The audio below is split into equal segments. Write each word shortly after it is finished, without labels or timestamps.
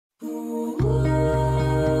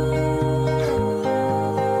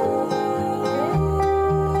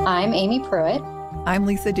I'm Amy Pruitt. I'm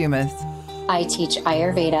Lisa Dumas. I teach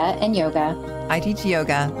Ayurveda and yoga. I teach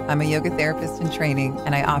yoga. I'm a yoga therapist in training,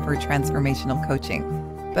 and I offer transformational coaching.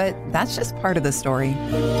 But that's just part of the story.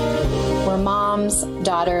 We're moms,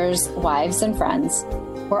 daughters, wives, and friends.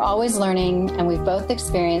 We're always learning, and we've both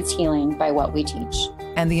experienced healing by what we teach.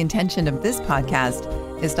 And the intention of this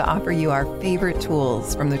podcast is to offer you our favorite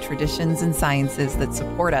tools from the traditions and sciences that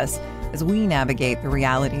support us as we navigate the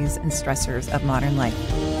realities and stressors of modern life.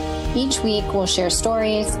 Each week, we'll share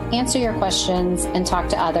stories, answer your questions, and talk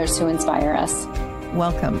to others who inspire us.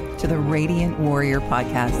 Welcome to the Radiant Warrior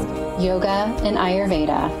Podcast. Yoga and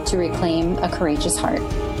Ayurveda to reclaim a courageous heart.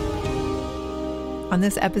 On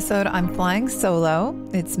this episode, I'm flying solo.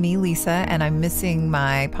 It's me, Lisa, and I'm missing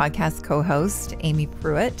my podcast co-host, Amy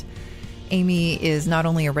Pruitt. Amy is not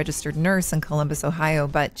only a registered nurse in Columbus, Ohio,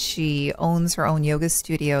 but she owns her own yoga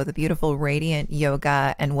studio, the beautiful Radiant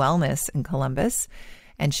Yoga and Wellness in Columbus.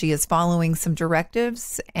 And she is following some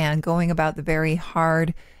directives and going about the very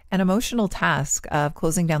hard and emotional task of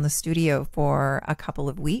closing down the studio for a couple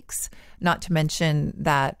of weeks, not to mention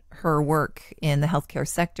that her work in the healthcare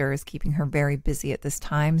sector is keeping her very busy at this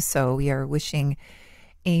time. So we are wishing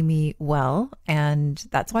Amy well. And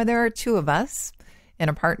that's why there are two of us. In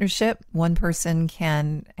a partnership, one person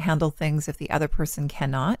can handle things if the other person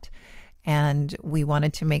cannot. And we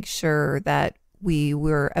wanted to make sure that we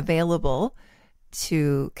were available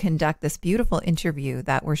to conduct this beautiful interview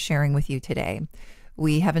that we're sharing with you today.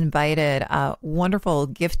 We have invited a wonderful,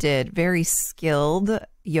 gifted, very skilled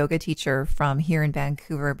yoga teacher from here in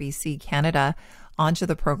Vancouver, BC, Canada, onto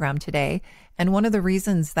the program today. And one of the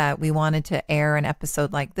reasons that we wanted to air an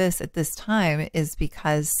episode like this at this time is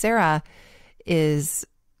because Sarah is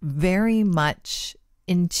very much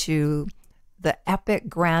into the epic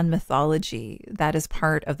grand mythology that is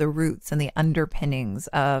part of the roots and the underpinnings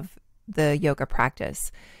of the yoga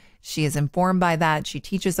practice. She is informed by that. She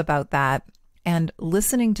teaches about that. And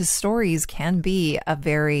listening to stories can be a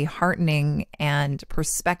very heartening and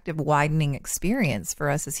perspective widening experience for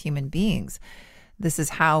us as human beings. This is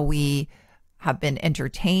how we have been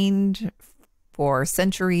entertained for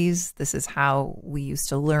centuries. This is how we used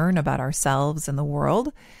to learn about ourselves and the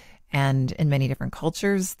world. And in many different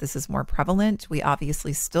cultures, this is more prevalent. We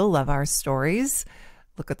obviously still love our stories.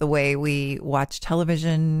 Look at the way we watch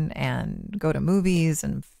television and go to movies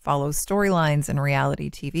and follow storylines in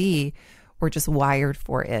reality TV. We're just wired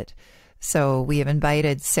for it. So we have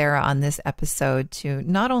invited Sarah on this episode to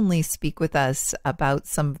not only speak with us about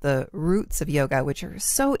some of the roots of yoga, which are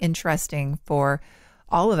so interesting for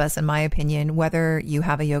all of us, in my opinion, whether you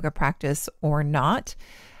have a yoga practice or not.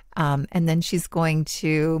 And then she's going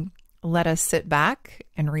to let us sit back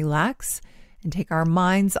and relax and take our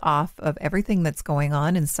minds off of everything that's going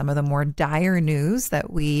on and some of the more dire news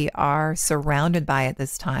that we are surrounded by at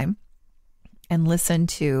this time, and listen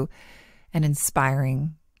to an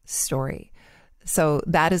inspiring story. So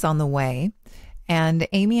that is on the way. And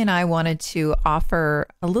Amy and I wanted to offer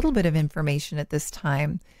a little bit of information at this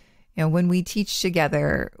time. You know, when we teach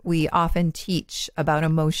together, we often teach about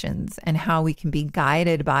emotions and how we can be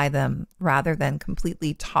guided by them rather than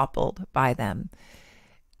completely toppled by them.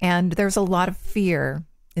 And there's a lot of fear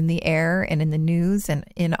in the air and in the news and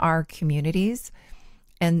in our communities.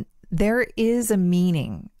 And there is a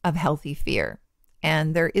meaning of healthy fear.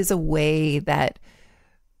 And there is a way that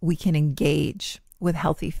we can engage with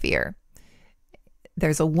healthy fear.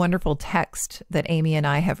 There's a wonderful text that Amy and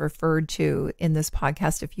I have referred to in this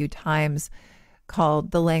podcast a few times called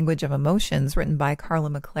The Language of Emotions, written by Carla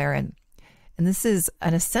McLaren. And this is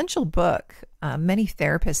an essential book. Many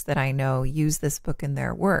therapists that I know use this book in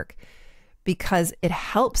their work because it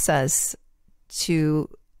helps us to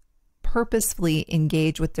purposefully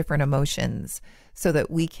engage with different emotions so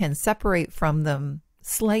that we can separate from them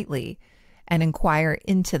slightly and inquire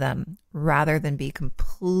into them rather than be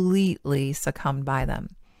completely succumbed by them.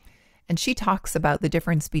 And she talks about the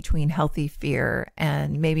difference between healthy fear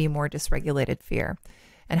and maybe more dysregulated fear,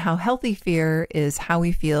 and how healthy fear is how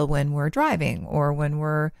we feel when we're driving or when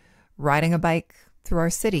we're riding a bike through our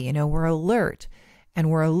city. You know, we're alert, and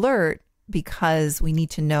we're alert because we need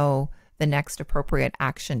to know the next appropriate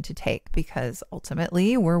action to take, because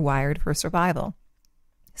ultimately we're wired for survival.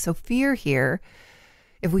 So fear here,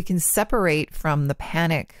 if we can separate from the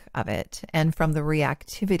panic of it and from the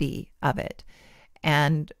reactivity of it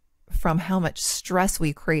and from how much stress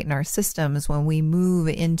we create in our systems when we move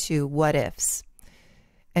into what ifs.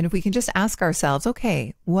 And if we can just ask ourselves,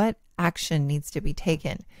 okay, what action needs to be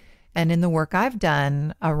taken? And in the work I've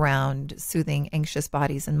done around soothing anxious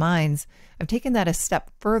bodies and minds, I've taken that a step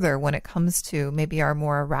further when it comes to maybe our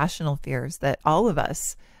more irrational fears that all of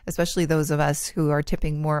us, especially those of us who are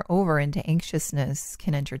tipping more over into anxiousness,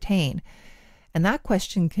 can entertain. And that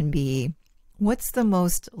question can be, what's the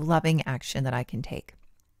most loving action that I can take?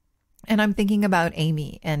 And I'm thinking about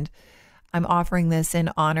Amy, and I'm offering this in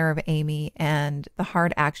honor of Amy and the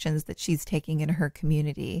hard actions that she's taking in her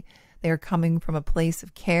community. They are coming from a place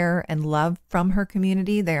of care and love from her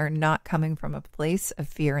community. They are not coming from a place of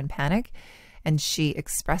fear and panic. And she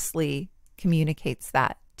expressly communicates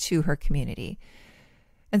that to her community.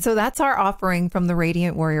 And so that's our offering from the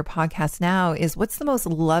Radiant Warrior podcast now is what's the most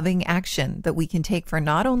loving action that we can take for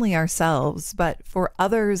not only ourselves, but for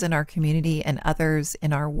others in our community and others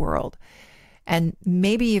in our world. And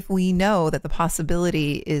maybe if we know that the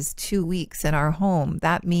possibility is 2 weeks in our home,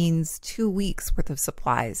 that means 2 weeks worth of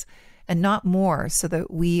supplies and not more, so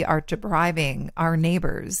that we are depriving our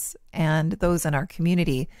neighbors and those in our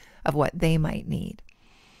community of what they might need.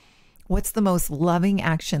 What's the most loving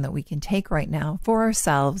action that we can take right now for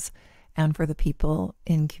ourselves and for the people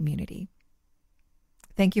in community?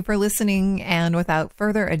 Thank you for listening. And without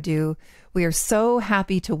further ado, we are so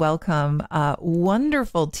happy to welcome a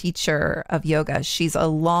wonderful teacher of yoga. She's a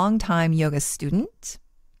longtime yoga student.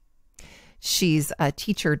 She's a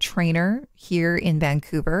teacher trainer here in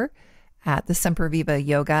Vancouver at the Semper Viva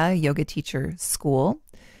Yoga Teacher School.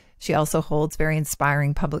 She also holds very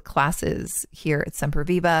inspiring public classes here at Semper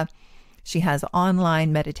Viva. She has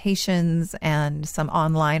online meditations and some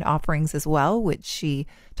online offerings as well, which she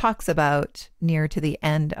talks about near to the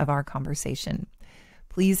end of our conversation.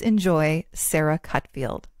 Please enjoy Sarah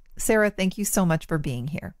Cutfield. Sarah, thank you so much for being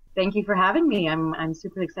here. Thank you for having me. I'm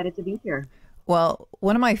super excited to be here. Well,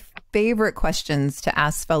 one of my favorite questions to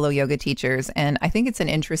ask fellow yoga teachers, and I think it's an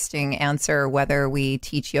interesting answer whether we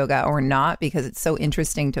teach yoga or not, because it's so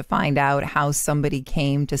interesting to find out how somebody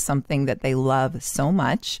came to something that they love so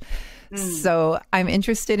much. So I'm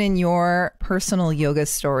interested in your personal yoga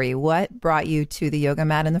story. What brought you to the yoga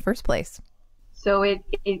mat in the first place? So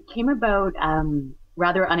it came about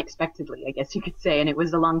rather unexpectedly, I guess you could say, and it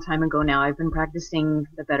was a long time ago now. I've been practicing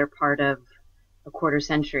the better part of a quarter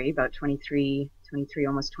century, about 23,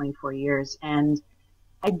 almost 24 years. And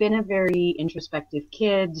I'd been a very introspective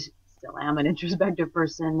kid, still am an introspective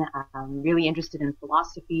person, really interested in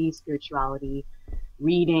philosophy, spirituality,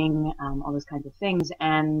 reading, all those kinds of things.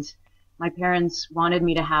 And my parents wanted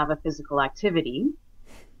me to have a physical activity.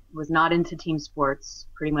 Was not into team sports,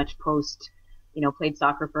 pretty much played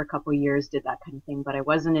soccer for a couple of years, did that kind of thing, but I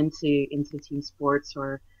wasn't into team sports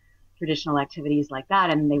or traditional activities like that,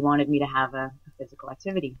 and they wanted me to have a physical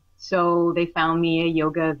activity. So they found me a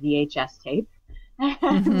yoga VHS tape,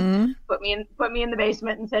 put me in the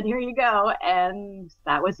basement and said, "Here you go." And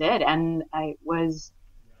that was it. And I was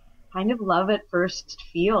kind of love at first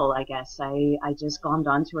feel, I guess. I just glommed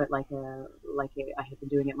onto it like I had been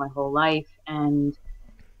doing it my whole life. And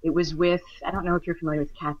it was with, I don't know if you're familiar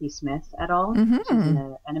with Kathy Smith at all. She's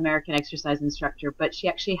an American exercise instructor, but she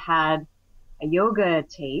actually had a yoga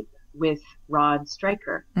tape with Rod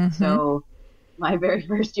Stryker. So my very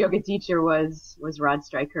first yoga teacher was Rod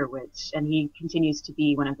Stryker, and he continues to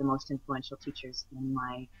be one of the most influential teachers in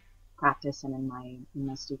my practice and in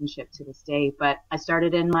my studentship to this day. But I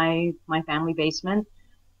started in my family basement,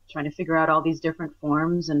 trying to figure out all these different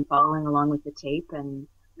forms and following along with the tape. And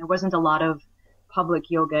there wasn't a lot of public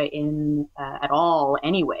yoga in at all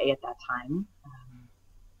anyway at that time.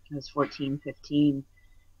 I was 14, 15.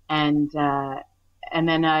 And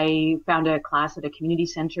then I found a class at a community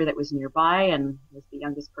center that was nearby, and was the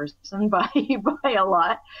youngest person by a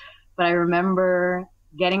lot. But I remember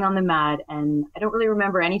getting on the mat, and I don't really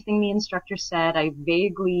remember anything the instructor said. I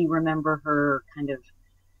vaguely remember her kind of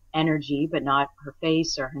energy, but not her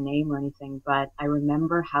face or her name or anything. But I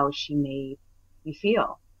remember how she made me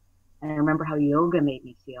feel. And I remember how yoga made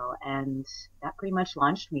me feel. And that pretty much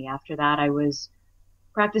launched me. After that, I was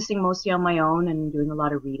practicing mostly on my own and doing a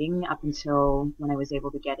lot of reading up until when I was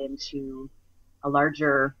able to get into a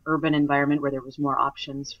larger urban environment where there was more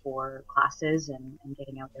options for classes and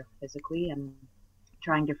getting out there physically and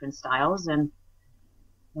trying different styles. And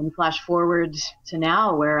then flash forward to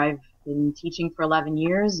now, where I've been teaching for 11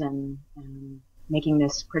 years and making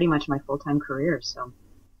this pretty much my full-time career. So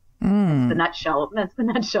that's the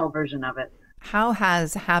nutshell version of it. How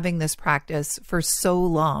has having this practice for so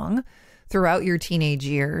long throughout your teenage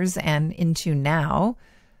years and into now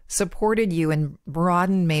supported you and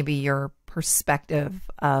broadened maybe your perspective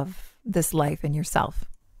of this life and yourself?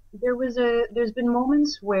 There's been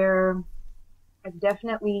moments where I've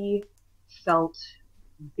definitely felt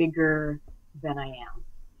bigger than I am.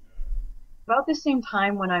 about the same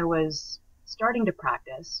time when I was starting to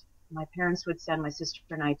practice, my parents would send my sister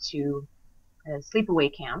and I to a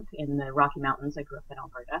sleepaway camp in the Rocky Mountains. I grew up in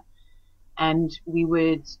Alberta. And we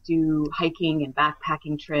would do hiking and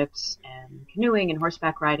backpacking trips and canoeing and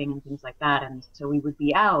horseback riding and things like that. And so we would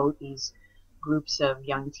be out, these groups of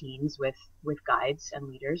young teens with guides and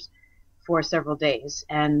leaders for several days.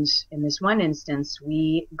 And in this one instance,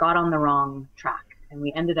 we got on the wrong track and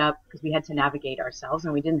we ended up, because we had to navigate ourselves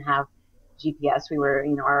and we didn't have GPS. We were,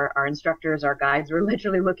 our instructors, our guides were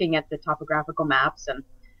literally looking at the topographical maps, and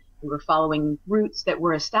we were following routes that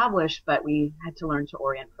were established, but we had to learn to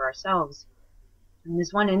orient for ourselves. In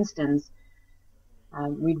this one instance,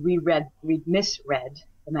 we'd misread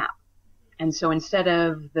the map. And so instead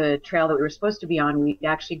of the trail that we were supposed to be on, we'd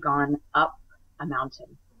actually gone up a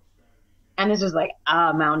mountain. And this was like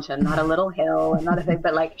a mountain, not a little hill and not a thing,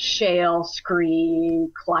 but like shale, scree,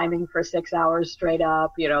 climbing for 6 hours straight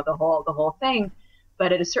up, the whole thing.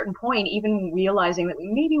 But at a certain point, even realizing that we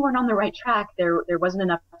maybe weren't on the right track, there wasn't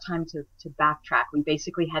enough time to backtrack. We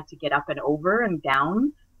basically had to get up and over and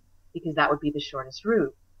down because that would be the shortest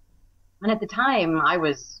route. And at the time, I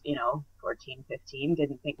was, 14, 15,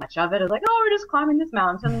 didn't think much of it. I was like, oh, we're just climbing this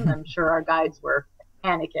mountain. I'm sure our guides were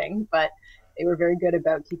panicking, but they were very good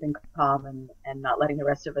about keeping calm and not letting the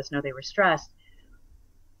rest of us know they were stressed.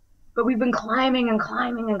 But we've been climbing and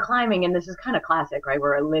climbing and climbing, and this is kind of classic, right?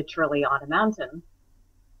 We're literally on a mountain.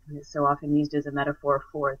 And it's so often used as a metaphor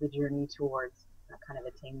for the journey towards that kind of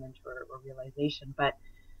attainment or realization. But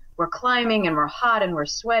we're climbing and we're hot and we're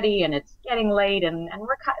sweaty and it's getting late and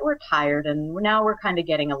we're tired and now we're kind of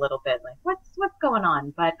getting a little bit like, what's going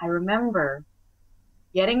on? But I remember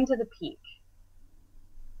getting to the peak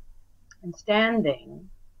and standing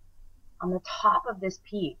on the top of this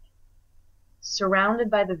peak,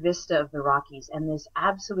 surrounded by the vista of the Rockies and this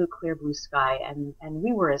absolute clear blue sky. And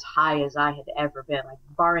we were as high as I had ever been, like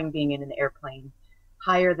barring being in an airplane,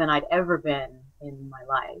 higher than I'd ever been in my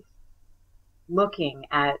life, looking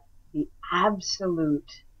at the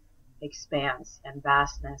absolute expanse and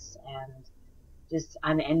vastness and just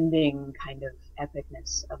unending kind of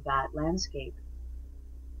epicness of that landscape,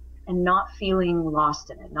 and not feeling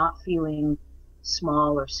lost in it, not feeling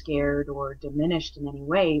small or scared or diminished in any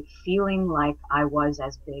way, feeling like I was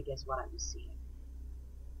as big as what I was seeing.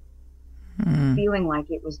 Feeling like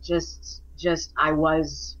it was just I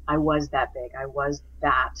was that big. I was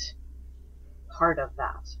that part of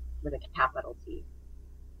that with a capital T.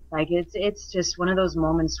 Like it's just one of those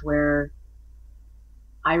moments where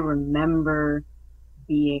I remember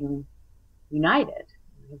being united,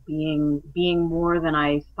 being more than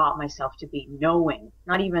I thought myself to be, knowing,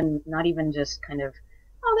 not even just kind of,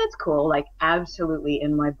 oh, that's cool, like absolutely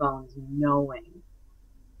in my bones, knowing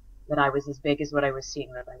that I was as big as what I was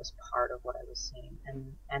seeing, that I was part of what I was seeing.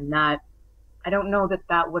 And that, I don't know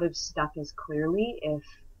that would have stuck as clearly if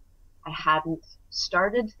I hadn't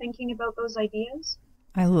started thinking about those ideas.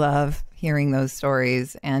 I love hearing those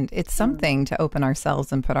stories, and it's something to open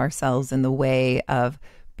ourselves and put ourselves in the way of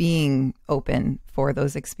being open for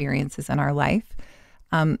those experiences in our life.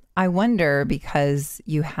 I wonder, because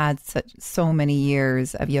you had so many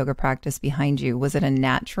years of yoga practice behind you, was it a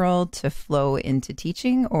natural to flow into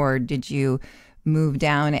teaching, or did you move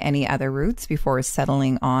down any other routes before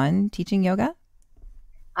settling on teaching yoga?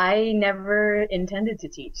 I never intended to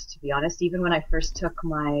teach, to be honest. Even when I first took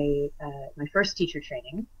my first teacher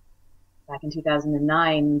training back in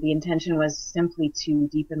 2009, the intention was simply to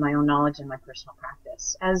deepen my own knowledge in my personal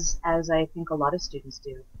practice, as I think a lot of students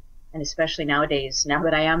do. And especially nowadays, now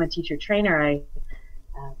that I am a teacher trainer, I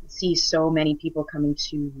see so many people coming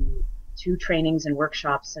to trainings and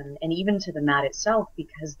workshops and even to the mat itself,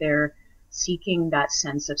 because they're seeking that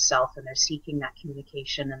sense of self, and they're seeking that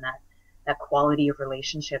communication and that quality of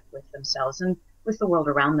relationship with themselves and with the world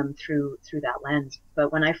around them through that lens.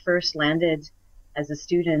 But when I first landed as a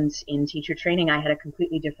student in teacher training, I had a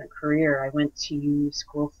completely different career. I went to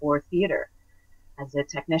school for theater as a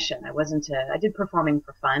technician. I did performing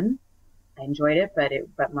for fun. I enjoyed it,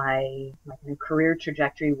 but my kind of career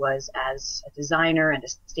trajectory was as a designer and a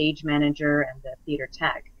stage manager and a theater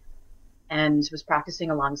tech, and was practicing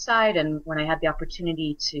alongside. And when I had the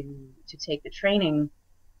opportunity to take the training,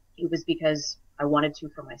 it was because I wanted to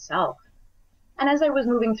for myself. And as I was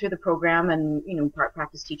moving through the program, and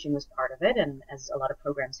practice teaching was part of it, and as a lot of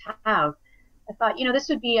programs have, I thought, this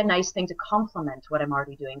would be a nice thing to complement what I'm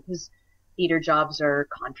already doing, because theater jobs are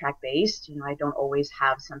contract based. I don't always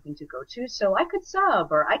have something to go to, so I could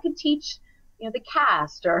sub, or I could teach, the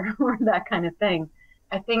cast or that kind of thing.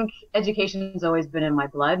 I think education has always been in my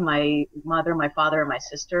blood. My mother, my father, and my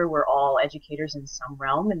sister were all educators in some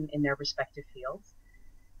realm in their respective fields.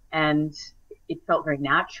 And it felt very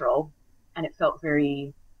natural and it felt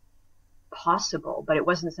very possible, but it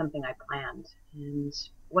wasn't something I planned. And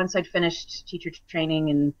once I'd finished teacher training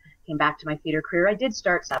and came back to my theater career, I did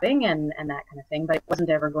start subbing and that kind of thing, but it wasn't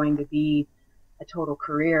ever going to be a total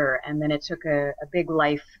career. And then it took a big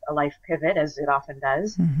life pivot, as it often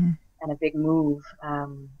does, and a big move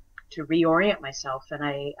to reorient myself. And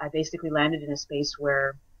I basically landed in a space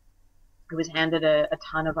where I was handed a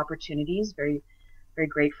ton of opportunities, very, very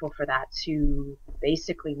grateful for that, to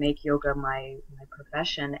basically make yoga my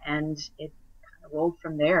profession. And it kind of rolled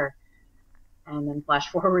from there. And then flash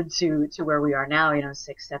forward to where we are now,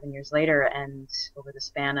 6-7 years later. And over the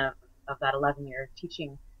span of that 11-year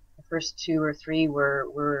teaching, the first 2 or 3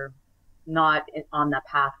 were not on the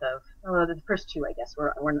path of, the first 2, I guess,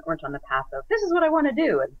 weren't on the path of, this is what I want to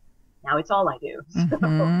do. And now it's all I do.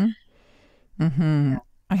 So, yeah.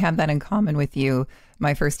 I had that in common with you.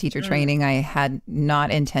 My first teacher training, I had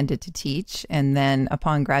not intended to teach. And then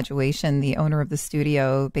upon graduation, the owner of the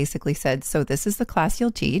studio basically said, so this is the class you'll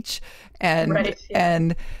teach. And, right, yeah.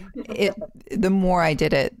 and the more I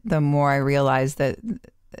did it, the more I realized that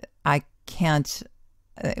I can't,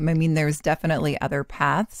 there's definitely other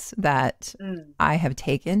paths that I have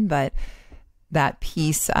taken, but that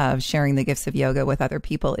piece of sharing the gifts of yoga with other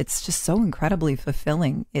people, it's just so incredibly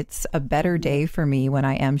fulfilling. It's a better day for me when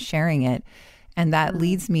I am sharing it. And that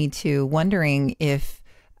leads me to wondering if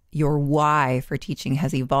your why for teaching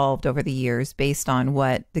has evolved over the years based on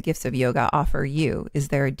what the gifts of yoga offer you. Is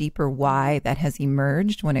there a deeper why that has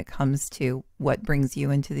emerged when it comes to what brings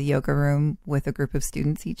you into the yoga room with a group of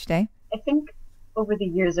students each day? I think over the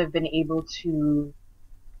years I've been able to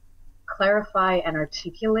clarify and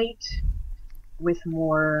articulate with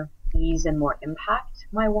more ease and more impact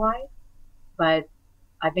my why. But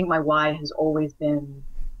I think my why has always been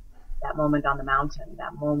that moment on the mountain,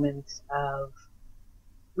 that moment of,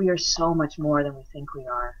 we are so much more than we think we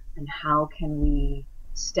are. And how can we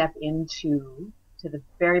step into, to the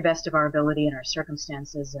very best of our ability and our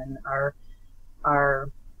circumstances and our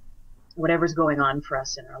whatever's going on for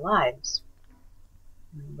us in our lives,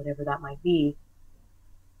 whatever that might be,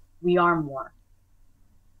 we are more.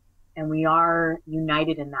 And we are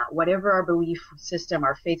united in that. Whatever our belief system,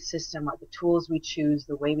 our faith system, the tools we choose,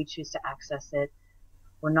 the way we choose to access it,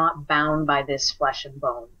 we're not bound by this flesh and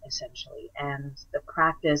bone, essentially. And the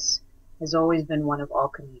practice has always been one of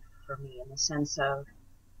alchemy for me, in the sense of,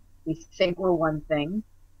 we think we're one thing,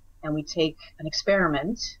 and we take an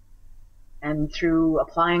experiment, and through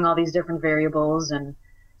applying all these different variables and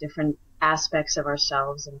different aspects of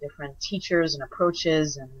ourselves and different teachers and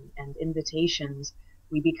approaches and invitations,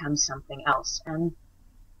 we become something else. And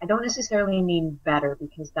I don't necessarily mean better,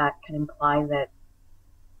 because that can imply that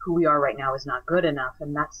who we are right now is not good enough.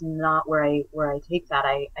 And that's not where I take that.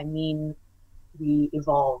 I mean, we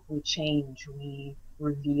evolve, we change, we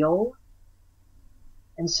reveal.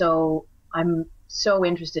 And so I'm so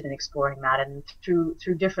interested in exploring that, and through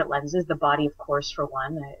different lenses. The body, of course, for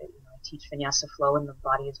one. I teach vinyasa flow, and the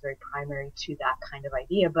body is very primary to that kind of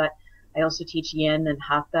idea. But I also teach yin and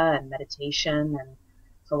hatha and meditation and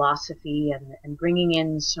philosophy, and bringing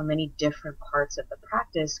in so many different parts of the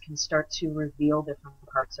practice can start to reveal different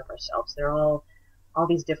parts of ourselves. They're all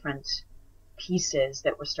these different pieces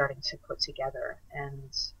that we're starting to put together.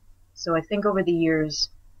 And so I think over the years,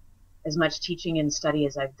 as much teaching and study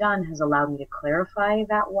as I've done has allowed me to clarify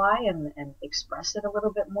that why and express it a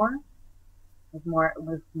little bit more with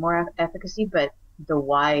more efficacy. But the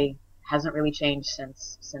why hasn't really changed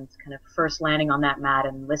since kind of first landing on that mat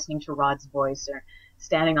and listening to Rod's voice, or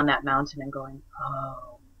standing on that mountain and going,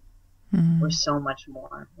 oh, we're so much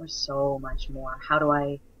more. We're so much more. How do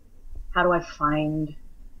I find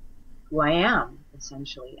who I am,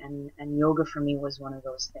 essentially? And yoga for me was one of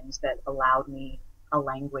those things that allowed me a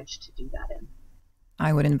language to do that in.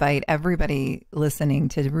 I would invite everybody listening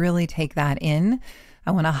to really take that in.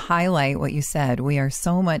 I want to highlight what you said. We are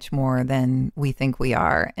so much more than we think we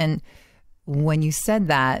are. And when you said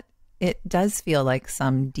that, it does feel like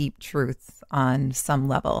some deep truth on some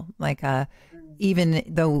level. Like even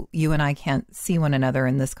though you and I can't see one another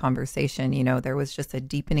in this conversation, there was just a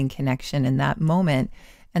deepening connection in that moment.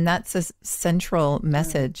 And that's a central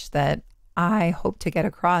message that I hope to get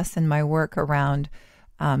across in my work around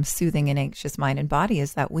soothing an anxious mind and body,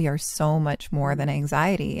 is that we are so much more than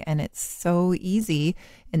anxiety. And it's so easy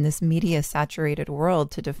in this media saturated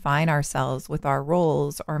world to define ourselves with our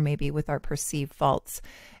roles, or maybe with our perceived faults.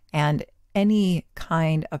 And any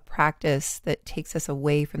kind of practice that takes us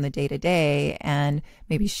away from the day to day and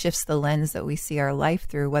maybe shifts the lens that we see our life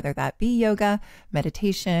through, whether that be yoga,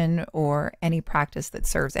 meditation, or any practice that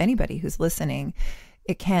serves anybody who's listening,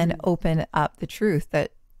 it can open up the truth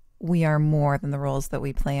that we are more than the roles that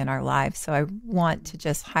we play in our lives. So I want to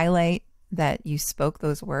just highlight that you spoke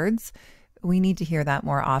those words. We need to hear that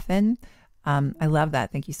more often. I love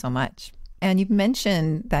that. Thank you so much. And you've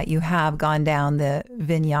mentioned that you have gone down the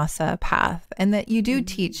vinyasa path and that you do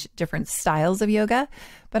teach different styles of yoga.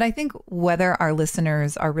 But I think whether our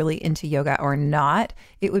listeners are really into yoga or not,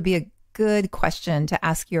 it would be a good question to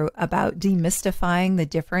ask you about demystifying the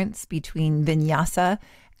difference between vinyasa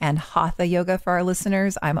and hatha yoga for our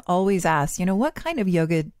listeners. I'm always asked, what kind of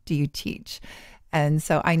yoga do you teach? And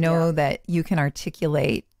so I know that you can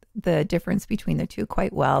articulate the difference between the two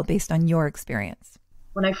quite well based on your experience.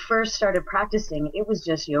 When I first started practicing, it was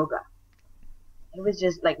just yoga. It was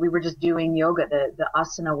just like we were just doing yoga. The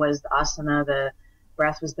asana was the asana, the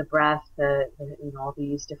breath was the breath, all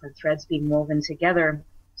these different threads being woven together.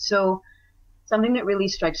 So something that really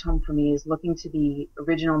strikes home for me is looking to the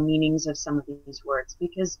original meanings of some of these words,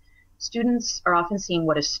 because students are often seeing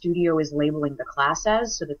what a studio is labeling the class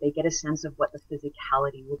as so that they get a sense of what the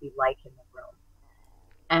physicality will be like in the room.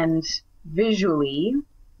 And visually,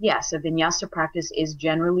 yes, a vinyasa practice is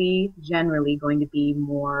generally going to be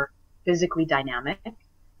more physically dynamic,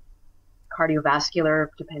 cardiovascular,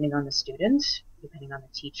 depending on the student, depending on the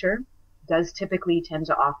teacher, does typically tend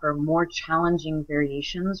to offer more challenging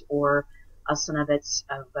variations or asana that's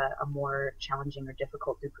of a more challenging or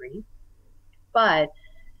difficult degree. But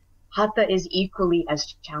hatha is equally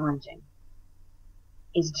as challenging.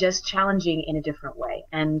 It's just challenging in a different way.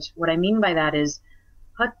 And what I mean by that is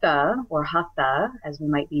hatha, or hatha, as we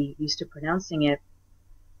might be used to pronouncing it,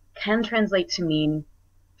 can translate to mean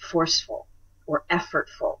forceful or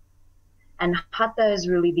effortful. And hatha is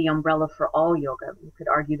really the umbrella for all yoga. You could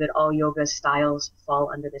argue that all yoga styles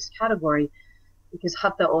fall under this category because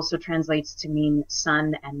hatha also translates to mean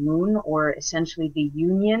sun and moon, or essentially the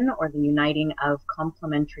union or the uniting of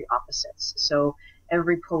complementary opposites. So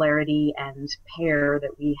every polarity and pair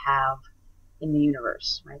that we have in the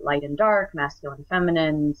universe, right? Light and dark, masculine,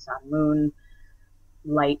 feminine, sun, moon,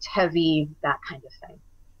 light, heavy, that kind of thing.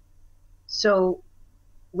 So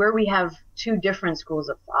where we have two different schools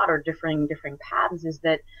of thought or differing paths is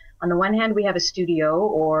that on the one hand, we have a studio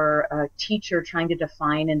or a teacher trying to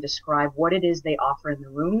define and describe what it is they offer in the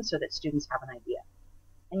room so that students have an idea.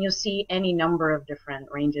 And you'll see any number of different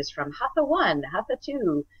ranges from Hatha 1, Hatha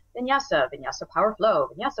 2, Vinyasa, Power Flow,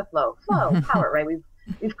 Vinyasa Flow, Power, right?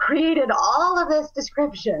 We've created all of this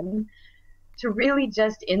description to really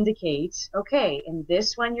just indicate, okay, in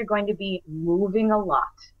this one, you're going to be moving a lot.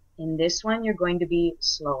 In this one, you're going to be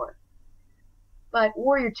slower. But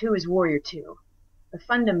Warrior 2 is Warrior 2. The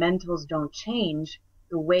fundamentals don't change.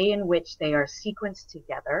 The way in which they are sequenced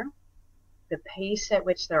together, the pace at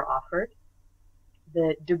which they're offered,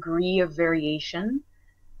 the degree of variation,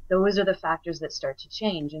 those are the factors that start to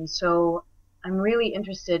change. And so I'm really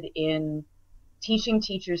interested in teaching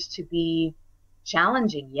teachers to be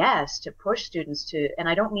challenging, yes, to push students to, and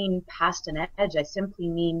I don't mean past an edge, I simply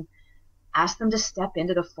mean ask them to step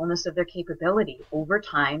into the fullness of their capability over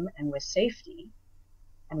time and with safety,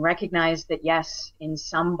 and recognize that, yes, in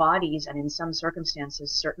some bodies and in some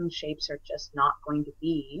circumstances, certain shapes are just not going to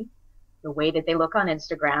be the way that they look on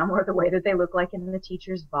Instagram or the way that they look like in the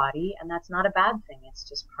teacher's body. And that's not a bad thing. It's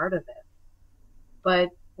just part of it. But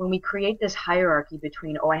when we create this hierarchy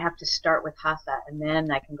between, I have to start with hatha and then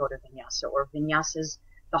I can go to vinyasa, or vinyasa's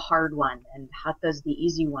the hard one and hatha's the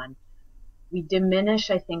easy one, we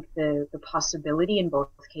diminish, I think, the possibility in both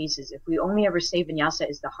cases. If we only ever say vinyasa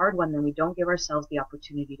is the hard one, then we don't give ourselves the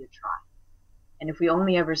opportunity to try. And if we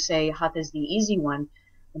only ever say hatha is the easy one,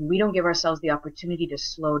 then we don't give ourselves the opportunity to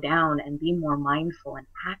slow down and be more mindful and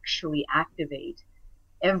actually activate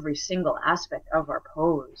every single aspect of our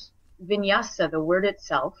pose. Vinyasa, the word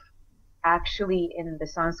itself, actually in the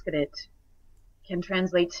Sanskrit can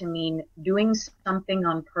translate to mean doing something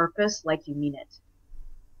on purpose like you mean it.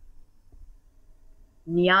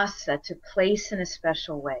 Nyasa, to place in a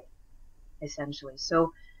special way, essentially.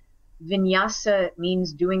 So vinyasa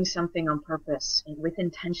means doing something on purpose, with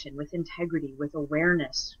intention, with integrity, with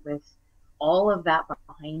awareness, with all of that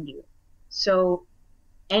behind you. So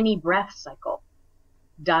any breath cycle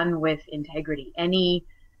done with integrity, any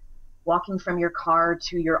walking from your car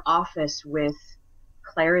to your office with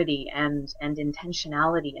clarity and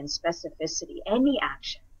intentionality and specificity, any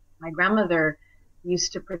action. My grandmother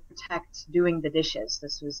used to protect doing the dishes.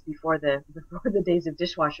 This was before the days of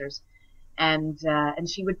dishwashers. And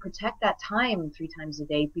she would protect that time 3 times a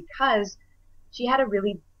day because she had a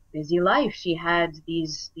really busy life. She had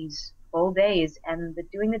these full days, and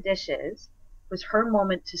doing the dishes was her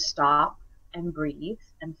moment to stop and breathe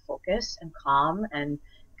and focus and calm and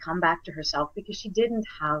come back to herself, because she didn't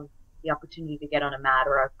have the opportunity to get on a mat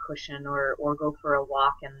or a cushion or go for a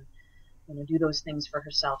walk and, do those things for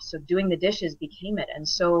herself. So doing the dishes became it. And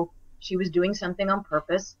so she was doing something on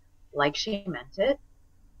purpose, like she meant it.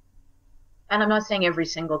 And I'm not saying every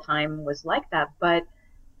single time was like that, but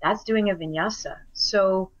that's doing a vinyasa.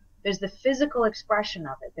 So there's the physical expression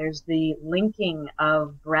of it. There's the linking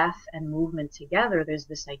of breath and movement together. There's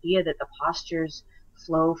this idea that the postures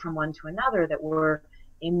flow from one to another, that we're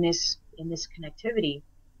in this connectivity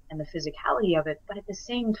and the physicality of it. But at the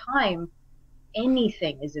same time,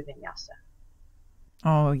 anything is a vinyasa.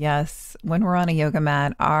 Oh, yes. When we're on a yoga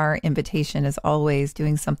mat, our invitation is always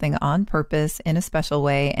doing something on purpose in a special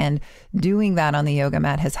way. And doing that on the yoga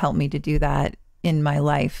mat has helped me to do that in my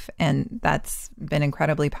life. And that's been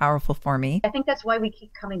incredibly powerful for me. I think that's why we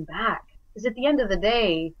keep coming back. Because at the end of the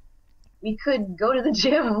day, we could go to the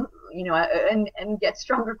gym, and get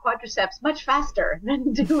stronger quadriceps much faster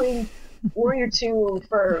than doing Warrior Two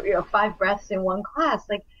for 5 breaths in one class.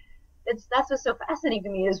 Like that's what's so fascinating to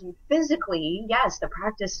me is physically, yes, the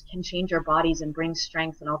practice can change our bodies and bring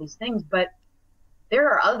strength and all these things, but there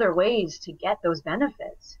are other ways to get those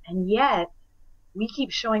benefits, and yet we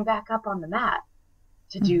keep showing back up on the mat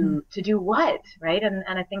to do what, right? And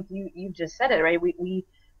I think you just said it, right? We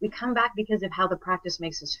come back because of how the practice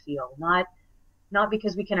makes us feel, not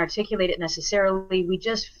because we can articulate it necessarily. We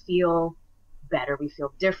just feel better. We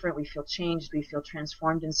feel different. We feel changed. We feel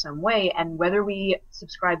transformed in some way. And whether we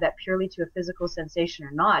subscribe that purely to a physical sensation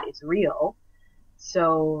or not, it's real.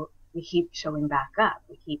 So we keep showing back up.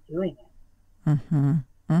 We keep doing it. Mm-hmm.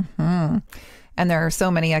 Mm-hmm. And there are so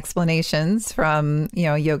many explanations from,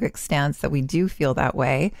 yogic stance that we do feel that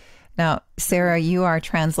way. Now, Sarah, you are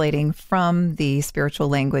translating from the spiritual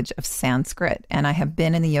language of Sanskrit, and I have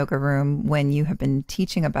been in the yoga room when you have been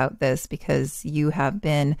teaching about this because you have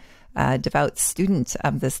been a devout student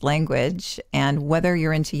of this language. And whether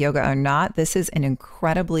you're into yoga or not, this is an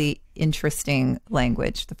incredibly interesting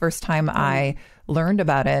language. The first time I learned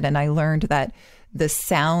about it, and I learned that the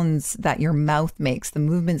sounds that your mouth makes, the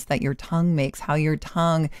movements that your tongue makes, how your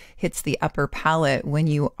tongue hits the upper palate when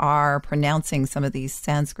you are pronouncing some of these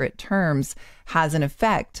Sanskrit terms has an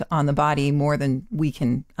effect on the body more than we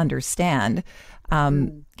can understand.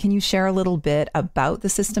 Can you share a little bit about the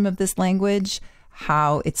system of this language,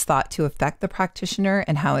 how it's thought to affect the practitioner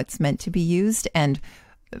and how it's meant to be used? And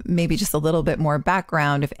maybe just a little bit more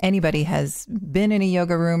background. If anybody has been in a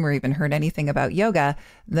yoga room or even heard anything about yoga,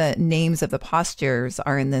 the names of the postures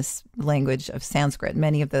are in this language of Sanskrit.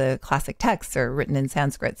 Many of the classic texts are written in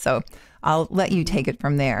Sanskrit. So I'll let you take it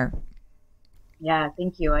from there. Yeah,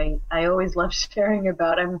 thank you. I always love sharing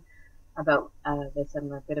about this.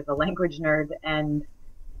 I'm a bit of a language nerd. And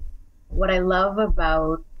what I love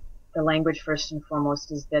about the language, first and foremost,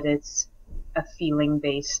 is that it's a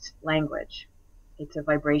feeling-based language. It's a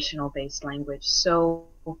vibrational-based language. So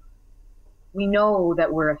we know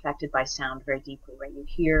that we're affected by sound very deeply, right? You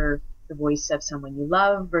hear the voice of someone you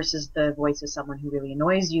love versus the voice of someone who really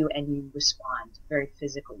annoys you, and you respond very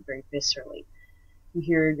physically, very viscerally. You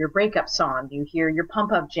hear your breakup song, you hear your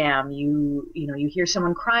pump-up jam, you hear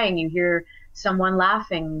someone crying, you hear someone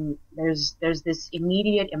laughing. There's this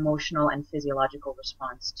immediate emotional and physiological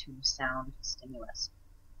response to sound stimulus.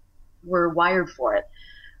 We're wired for it.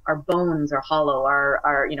 Our bones are hollow, are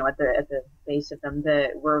at the base of them,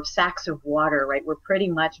 we're sacks of water, right? We're pretty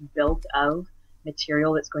much built of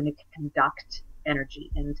material that's going to conduct energy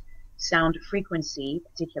and sound frequency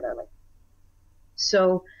particularly.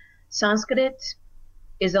 So Sanskrit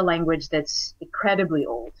is a language that's incredibly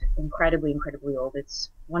old. It's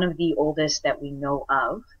one of the oldest that we know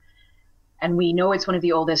of. And we know it's one of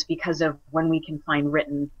the oldest because of when we can find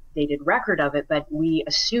written dated record of it, but we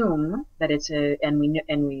assume that and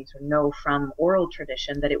we sort of know from oral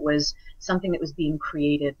tradition that it was something that was being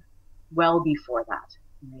created well before that.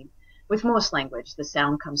 Right? With most language, the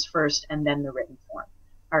sound comes first and then the written form.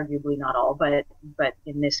 Arguably not all, but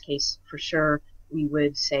in this case, for sure, we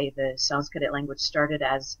would say the Sanskrit language started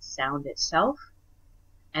as sound itself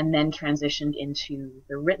and then transitioned into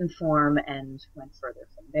the written form and went further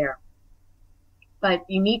from there. But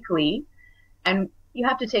uniquely, and you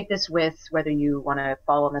have to take this with whether you want to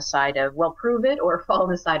fall on the side of, well, prove it, or fall on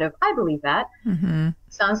the side of, I believe that. Mm-hmm.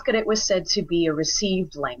 Sanskrit was said to be a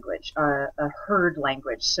received language, a heard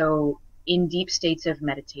language. So in deep states of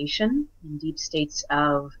meditation, in deep states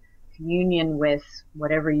of communion with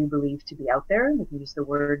whatever you believe to be out there, we can use the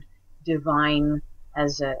word divine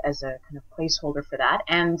as a kind of placeholder for that.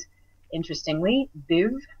 And interestingly,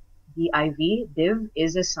 div, D-I-V, div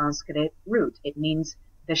is a Sanskrit root. It means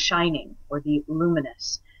the shining, or the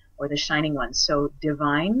luminous, or the shining one. So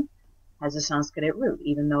divine has a Sanskrit root,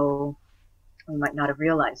 even though We might not have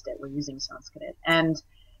realized it. We're using Sanskrit. And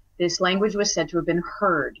this language was said to have been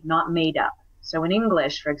heard, not made up. So in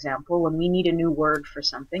English, for example, when we need a new word for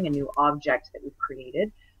something, a new object that we've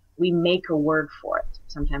created, we make a word for it.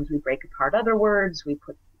 Sometimes we break apart other words, we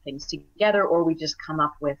put things together, or we just come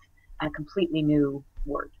up with a completely new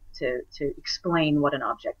word to explain what an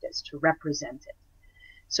object is, to represent it.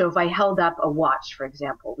 So if I held up a watch, for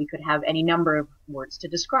example, we could have any number of words to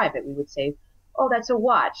describe it. We would say, oh, that's a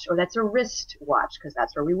watch, or that's a wrist watch, because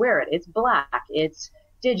that's where we wear it. It's black, it's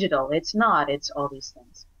digital, it's not, it's all these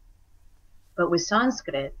things. But with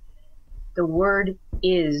Sanskrit, the word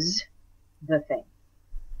is the thing.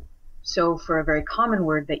 So for a very common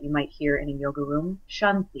word that you might hear in a yoga room,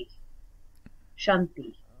 shanti,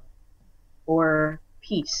 shanti, or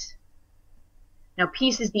peace. Now,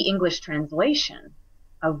 peace is the English translation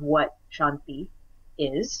of what shanti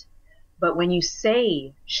is, but when you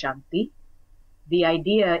say shanti, the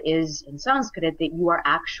idea is in Sanskrit that you are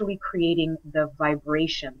actually creating the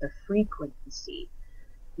vibration, the frequency,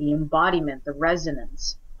 the embodiment, the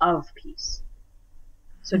resonance of peace.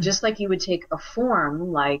 So just like you would take a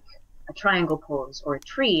form like a triangle pose or a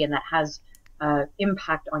tree, and that has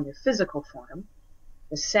impact on your physical form,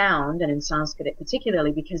 the sound, and in Sanskrit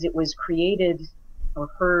particularly, because it was created or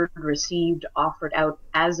heard, received, offered out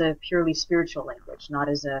as a purely spiritual language, not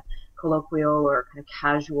as a colloquial or kind of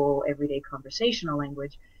casual, everyday conversational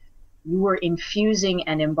language, you were infusing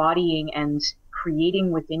and embodying and creating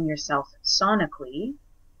within yourself sonically,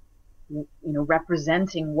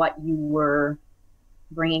 representing what you were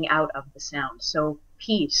bringing out of the sound. So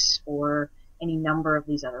peace, or any number of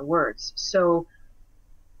these other words. So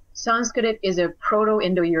Sanskrit is a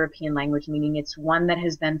Proto-Indo-European language, meaning it's one that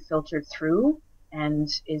has then filtered through and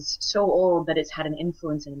is so old that it's had an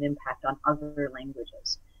influence and an impact on other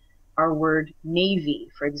languages. Our word navy,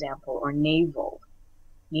 for example, or naval,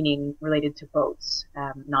 meaning related to boats,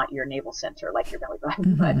 not your naval center like your belly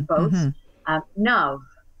button, but boats. Nav,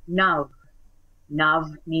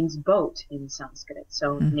 nav means boat in Sanskrit,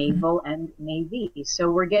 so naval and navy.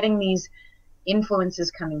 So we're getting these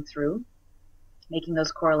influences coming through, making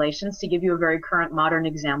those correlations. To give you a very current modern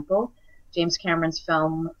example, James Cameron's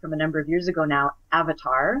film from a number of years ago now,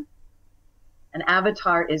 Avatar. An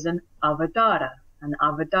avatar is an avadara. An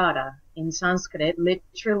avadara in Sanskrit,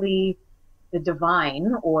 literally the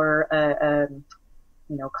divine, or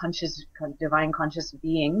divine conscious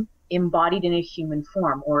being embodied in a human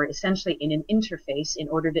form, or essentially in an interface in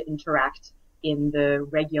order to interact in the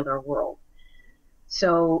regular world.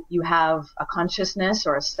 So you have a consciousness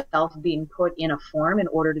or a self being put in a form in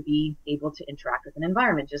order to be able to interact with an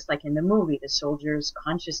environment. Just like in the movie, the soldier's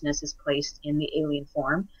consciousness is placed in the alien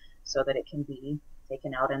form so that it can be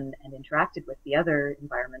taken out and interacted with the other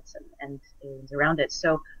environments and aliens around it.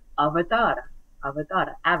 So avatar,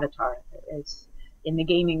 it's in the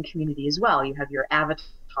gaming community as well. You have your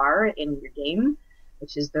avatar in your game,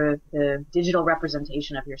 which is the digital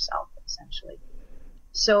representation of yourself, essentially.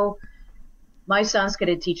 So my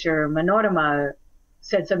Sanskrit teacher, Manorama,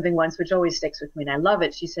 said something once which always sticks with me, and I love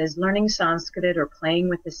it. She says, learning Sanskrit or playing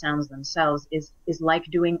with the sounds themselves is like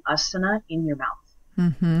doing asana in your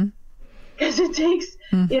mouth. Because it takes,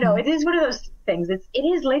 it is one of those things. It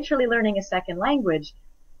is literally learning a second language.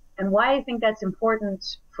 And why I think that's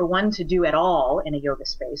important for one to do at all in a yoga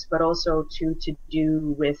space, but also to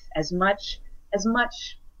do with as much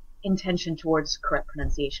intention towards correct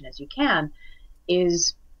pronunciation as you can,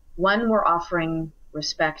 is one, we're offering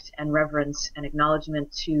respect and reverence and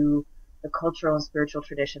acknowledgement to the cultural and spiritual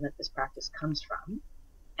tradition that this practice comes from,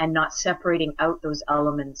 and not separating out those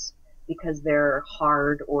elements because they're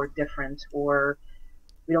hard or different, or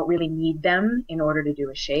we don't really need them in order to do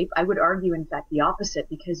a shape. I would argue, in fact, the opposite,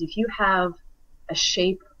 because if you have a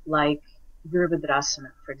shape like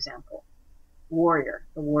Virabhadrasana, for example, warrior,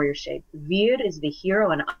 the warrior shape. Vir is the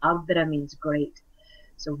hero and Abdra means great.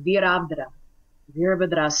 So Virabdra,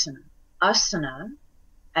 Virabhadrasana. Asana,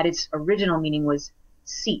 at its original meaning, was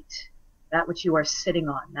seat, that which you are sitting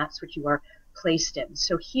on, that's what you are placed in.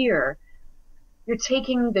 So here, you're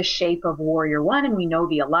taking the shape of Warrior One, and we know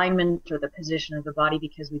the alignment or the position of the body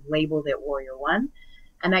because we've labeled it Warrior One.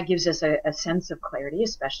 And that gives us a sense of clarity,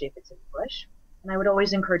 especially if it's in English. And I would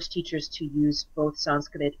always encourage teachers to use both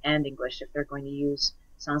Sanskrit and English if they're going to use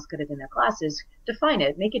Sanskrit in their classes. Define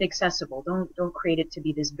it, make it accessible. Don't create it to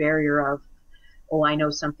be this barrier of, oh, I know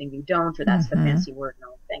something you don't, or that's the fancy word and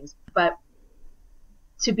all things. But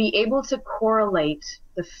to be able to correlate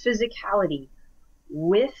the physicality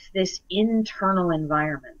with this internal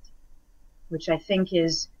environment, which I think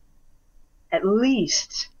is at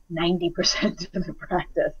least 90% of the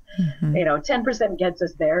practice. Mm-hmm. 10% gets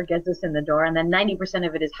us there, gets us in the door. And then 90%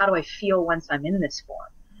 of it is, how do I feel once I'm in this form?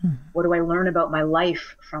 Mm-hmm. What do I learn about my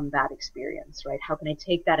life from that experience, right? How can I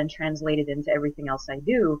take that and translate it into everything else I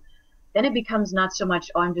do? Then it becomes not so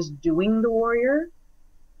much, I'm just doing the warrior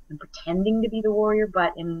and pretending to be the warrior,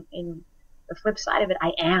 but in the flip side of it,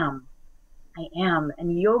 I am.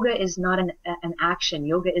 And yoga is not an action.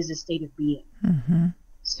 Yoga is a state of being. Mm-hmm.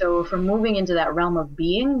 So if we're moving into that realm of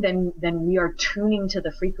being, then we are tuning to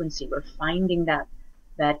the frequency. We're finding that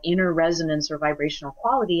inner resonance or vibrational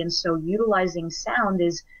quality. And so utilizing sound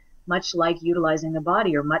is much like utilizing the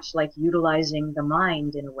body, or much like utilizing the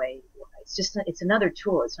mind in a way. It's another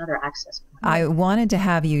tool. It's another access point. I wanted to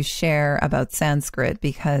have you share about Sanskrit,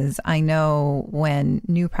 because I know when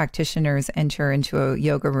new practitioners enter into a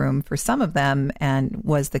yoga room, for some of them, and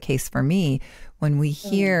was the case for me, when we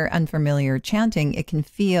hear unfamiliar chanting, it can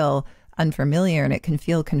feel unfamiliar and it can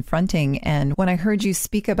feel confronting. And when I heard you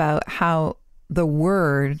speak about how the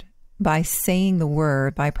word, by saying the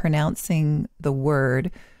word, by pronouncing the word,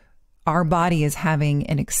 our body is having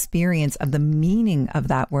an experience of the meaning of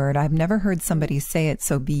that word. I've never heard somebody say it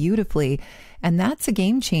so beautifully. And that's a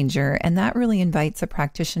game changer. And that really invites a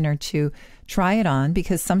practitioner to try it on,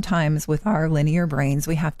 because sometimes with our linear brains,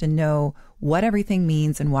 we have to know what everything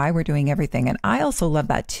means and why we're doing everything. And I also love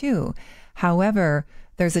that too. However,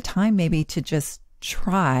 there's a time maybe to just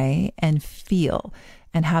try and feel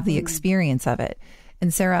and have the experience of it.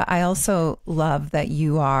 And Sarah, I also love that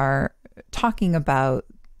you are talking about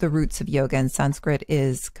the roots of yoga, and Sanskrit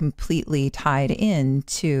is completely tied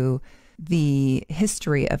into the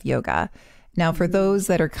history of yoga. Now, for those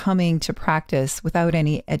that are coming to practice without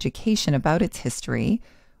any education about its history,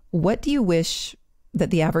 what do you wish that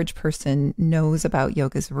the average person knows about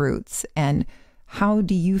yoga's roots? And how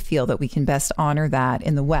do you feel that we can best honor that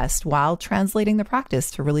in the West while translating the practice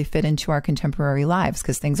to really fit into our contemporary lives?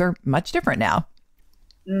 Because things are much different now.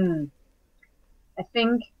 I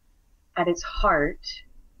think at its heart,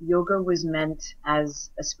 yoga was meant as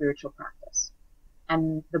a spiritual practice,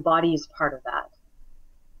 and the body is part of that,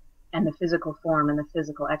 and the physical form and the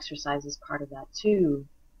physical exercise is part of that too.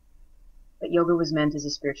 But yoga was meant as a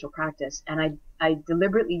spiritual practice, and I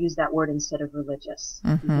deliberately use that word instead of religious,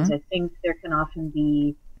 because I think there can often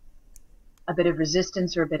be a bit of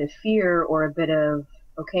resistance or a bit of fear or a bit of,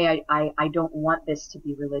 okay, I don't want this to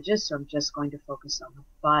be religious, so I'm just going to focus on the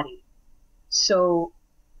body. So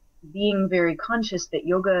being very conscious that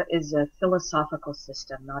yoga is a philosophical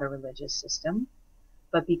system, not a religious system.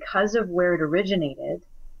 But because of where it originated,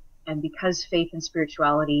 and because faith and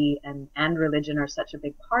spirituality and religion are such a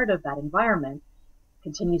big part of that environment,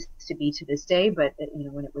 continues to be to this day, but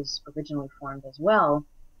when it was originally formed as well,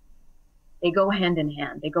 they go hand in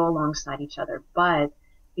hand. They go alongside each other. But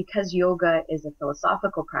because yoga is a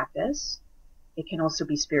philosophical practice, it can also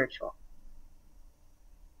be spiritual.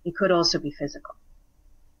 It could also be physical.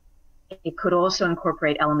 It could also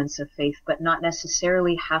incorporate elements of faith, but not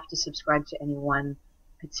necessarily have to subscribe to any one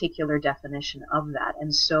particular definition of that.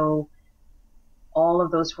 And so all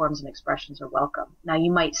of those forms and expressions are welcome. Now,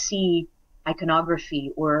 you might see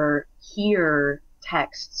iconography or hear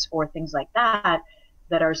texts or things like that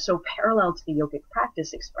are so parallel to the yogic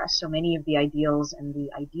practice, express so many of the ideals and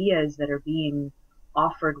the ideas that are being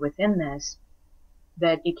offered within this,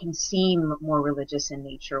 that it can seem more religious in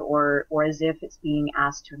nature, or as if it's being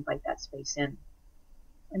asked to invite that space in.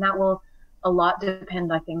 And that will a lot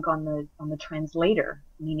depend, I think, on the translator,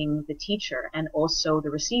 meaning the teacher, and also the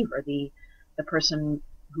receiver, the person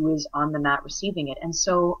who is on the mat receiving it. And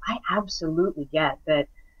so I absolutely get that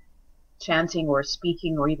chanting or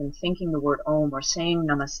speaking or even thinking the word Om or saying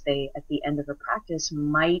Namaste at the end of a practice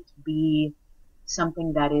might be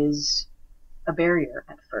something that is a barrier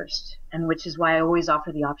at first, and which is why I always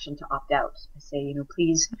offer the option to opt out. I say,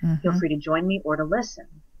 please feel free to join me or to listen.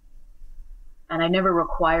 And I never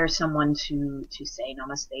require someone to say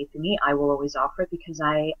Namaste to me. I will always offer it because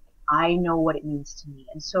I know what it means to me.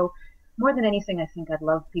 And so more than anything, I think I'd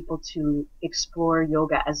love people to explore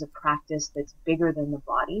yoga as a practice that's bigger than the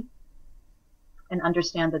body, and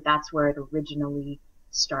understand that that's where it originally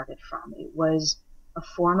started from. It was a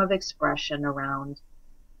form of expression around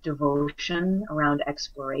devotion, around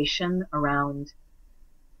exploration, around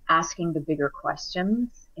asking the bigger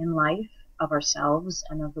questions in life of ourselves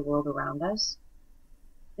and of the world around us.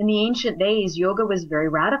 In the ancient days, yoga was very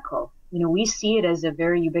radical. We see it as a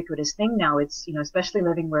very ubiquitous thing now. It's, especially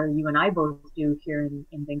living where you and I both do here in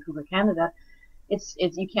Vancouver, Canada, it's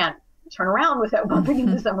you can't turn around without bumping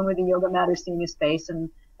into someone with a yoga mat or seeing a space, and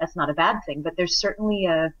that's not a bad thing. But there's certainly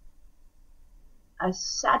a a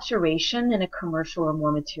saturation in a commercial or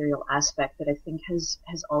more material aspect that I think has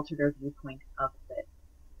altered our viewpoint of it.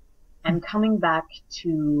 And coming back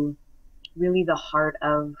to really the heart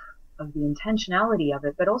of the intentionality of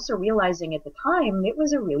it, but also realizing at the time it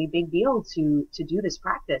was a really big deal to do this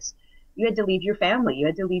practice. You had to leave your family, you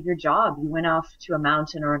had to leave your job, you went off to a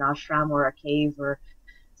mountain or an ashram or a cave, or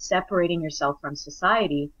separating yourself from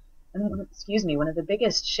society. And one of the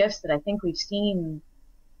biggest shifts that I think we've seen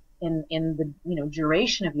in the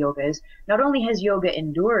duration of yoga is not only has yoga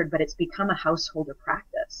endured, but it's become a householder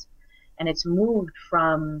practice, and it's moved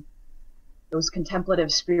from those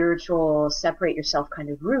contemplative, spiritual, separate yourself kind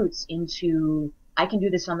of roots into, I can do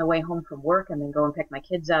this on the way home from work and then go and pick my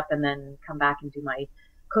kids up and then come back and do my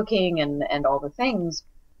cooking and all the things.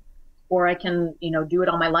 Or I can, do it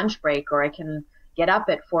on my lunch break, or I can get up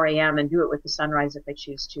at 4 a.m. and do it with the sunrise if I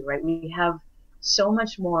choose to, right? We have so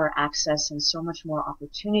much more access and so much more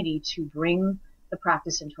opportunity to bring the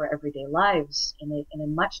practice into our everyday lives in a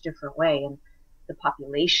much different way. And the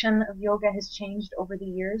population of yoga has changed over the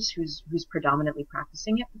years, who's predominantly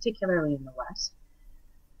practicing it, particularly in the West.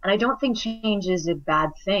 And I don't think change is a bad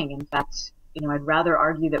thing. In fact, I'd rather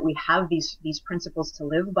argue that we have these principles to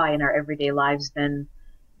live by in our everyday lives than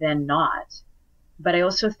not. But I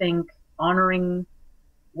also think honoring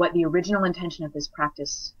what the original intention of this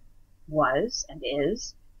practice was and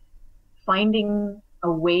is, finding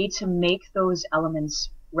a way to make those elements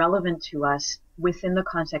relevant to us within the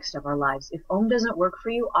context of our lives. If Om doesn't work for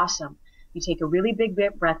you, awesome. You take a really big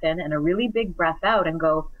breath in and a really big breath out and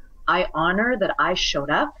go, I honor that I showed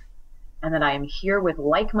up and that I am here with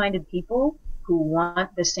like-minded people who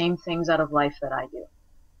want the same things out of life that I do.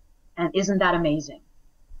 And isn't that amazing?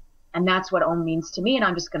 And that's what Om means to me. And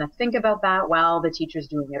I'm just going to think about that while the teacher's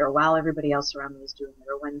doing it, or while everybody else around me is doing it.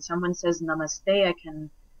 Or when someone says namaste, I can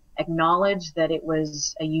acknowledge that it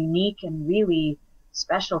was a unique and really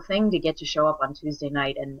special thing to get to show up on Tuesday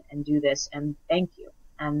night and do this. And thank you.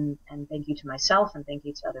 And thank you to myself, and thank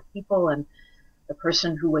you to other people, and the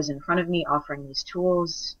person who was in front of me offering these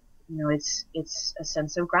tools. It's a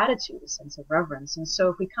sense of gratitude, a sense of reverence. And so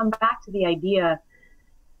if we come back to the idea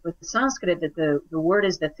with the Sanskrit that the word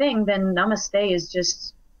is the thing, then namaste is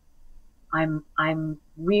just, I'm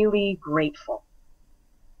really grateful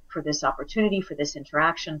for this opportunity, for this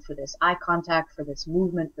interaction, for this eye contact, for this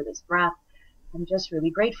movement, for this breath. I'm just really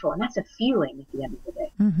grateful. And that's a feeling at the end of the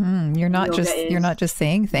day. Mm-hmm. You're not just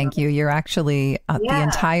saying thank you. You're actually the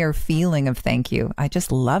entire feeling of thank you. I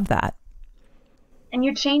just love that. And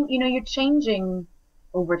you're changing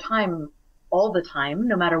over time, all the time,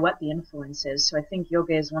 no matter what the influence is. So I think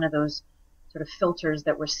yoga is one of those sort of filters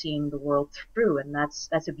that we're seeing the world through. And that's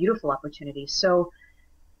a beautiful opportunity. So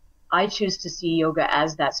I choose to see yoga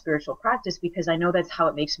as that spiritual practice because I know that's how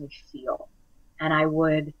it makes me feel. And I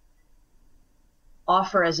would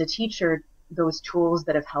offer as a teacher those tools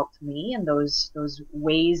that have helped me, and those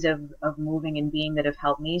ways of moving and being that have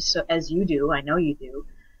helped me. So as you do, I know you do,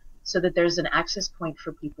 so that there's an access point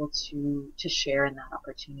for people to share in that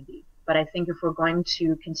opportunity. But I think if we're going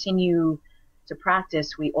to continue to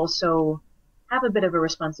practice, we also have a bit of a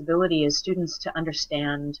responsibility as students to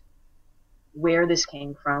understand where this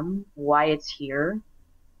came from, why it's here,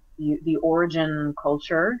 the origin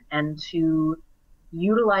culture, and to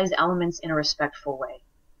utilize elements in a respectful way.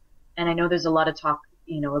 And I know there's a lot of talk,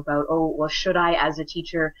 about, should I as a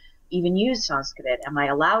teacher even use Sanskrit? Am I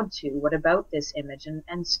allowed to? What about this image?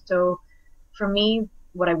 And so for me,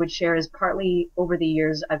 what I would share is partly over the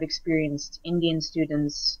years, I've experienced Indian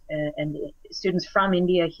students and students from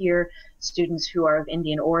India here, students who are of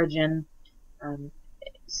Indian origin,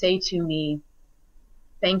 say to me,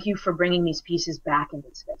 thank you for bringing these pieces back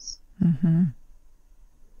into space. Mm-hmm.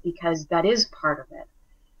 Because that is part of it.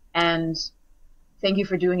 And thank you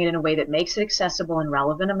for doing it in a way that makes it accessible and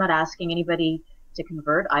relevant. I'm not asking anybody to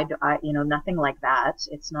convert. I nothing like that.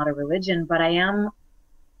 It's not a religion, but I am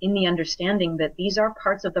in the understanding that these are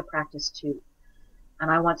parts of the practice too. And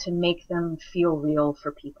I want to make them feel real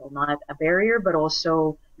for people, not a barrier, but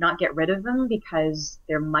also not get rid of them because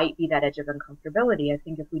there might be that edge of uncomfortability. I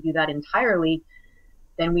think if we do that entirely,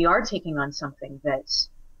 then we are taking on something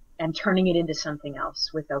and turning it into something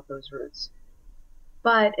else without those roots.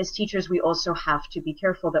 But as teachers, we also have to be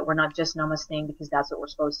careful that we're not just namasteing because that's what we're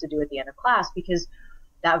supposed to do at the end of class, because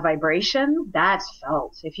that vibration, that's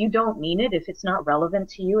felt. If you don't mean it, if it's not relevant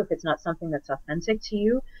to you, if it's not something that's authentic to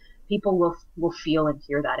you, people will feel and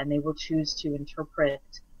hear that, and they will choose to interpret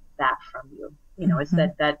that from you. It's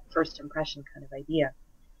that first impression kind of idea.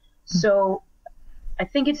 Mm-hmm. So I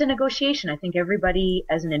think it's a negotiation. I think everybody,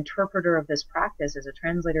 as an interpreter of this practice, as a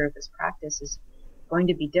translator of this practice, is going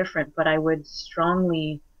to be different. But I would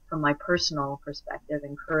strongly from my personal perspective,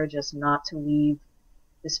 encourage us not to leave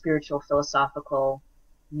the spiritual, philosophical,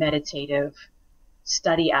 meditative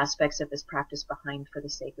study aspects of this practice behind for the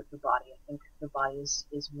sake of the body. I think the body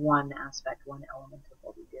is one aspect, one element of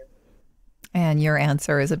what we do. And your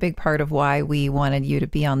answer is a big part of why we wanted you to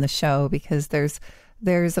be on the show, because there's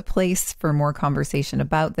a place for more conversation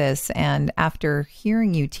about this. And after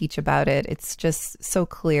hearing you teach about it, it's just so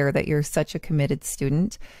clear that you're such a committed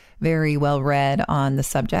student, very well read on the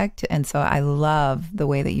subject. And so I love the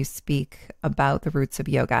way that you speak about the roots of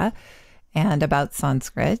yoga and about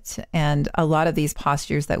Sanskrit. And a lot of these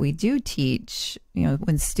postures that we do teach, you know,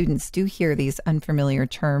 when students do hear these unfamiliar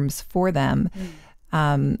terms for them,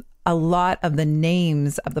 a lot of the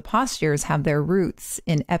names of the postures have their roots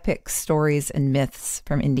in epic stories and myths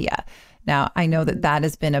from India. Now, I know that that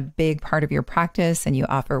has been a big part of your practice, and you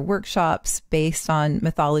offer workshops based on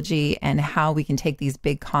mythology and how we can take these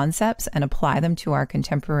big concepts and apply them to our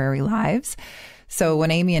contemporary lives. So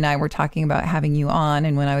when Amy and I were talking about having you on,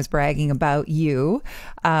 and when I was bragging about you,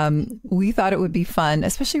 we thought it would be fun,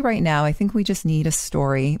 especially right now. I think we just need a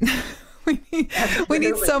story. We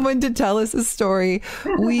need someone to tell us a story.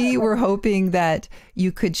 We were hoping that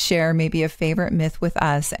you could share maybe a favorite myth with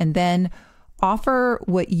us, and then offer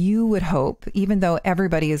what you would hope, even though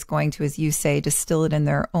everybody is going to, as you say, distill it in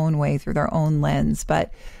their own way through their own lens,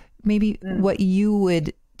 but maybe what you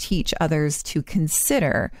would teach others to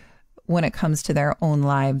consider when it comes to their own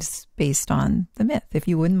lives based on the myth, if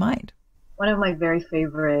you wouldn't mind. One of my very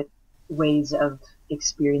favorite ways of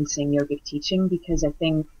experiencing yogic teaching, because I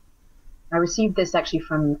think I received this actually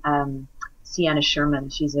from Sienna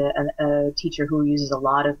Sherman. She's a teacher who uses a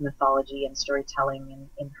lot of mythology and storytelling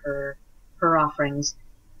in her offerings.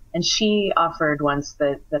 And she offered once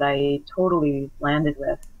that I totally landed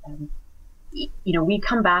with. You know, we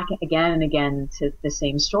come back again and again to the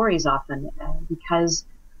same stories often because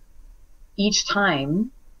each time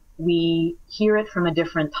we hear it from a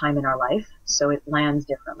different time in our life, so it lands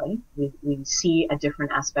differently. We see a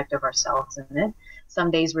different aspect of ourselves in it. Some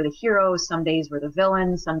days we're the hero, some days we're the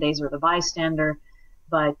villain, some days we're the bystander.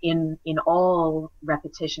 But in all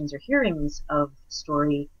repetitions or hearings of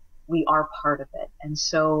story, we are part of it. And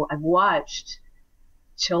so I've watched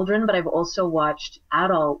children, but I've also watched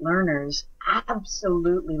adult learners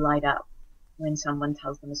absolutely light up when someone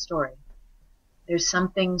tells them a story. There's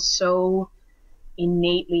something so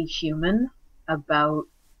innately human about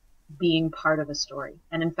being part of a story.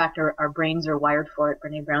 And in fact, our brains are wired for it.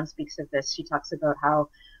 Brené Brown speaks of this. She talks about how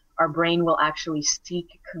our brain will actually seek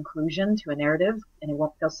conclusion to a narrative, and it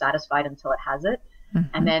won't feel satisfied until it has it.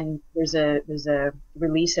 Mm-hmm. And then there's a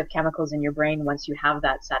release of chemicals in your brain once you have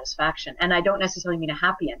that satisfaction. And I don't necessarily mean a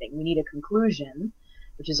happy ending. We need a conclusion,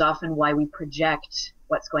 which is often why we project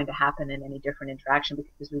what's going to happen in any different interaction,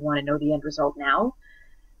 because we want to know the end result now.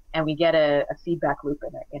 And we get a feedback loop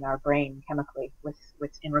in our brain chemically with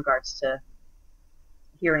in regards to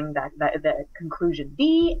hearing that the conclusion,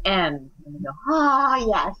 the end. And we go,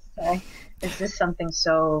 yes. Okay. There's just something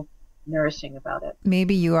so nourishing about it.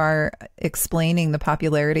 Maybe you are explaining the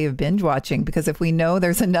popularity of binge watching, because if we know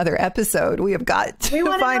there's another episode, we have got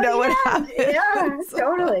to find out what happens. Yeah,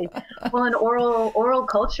 totally. Well, an oral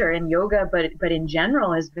culture in yoga, but in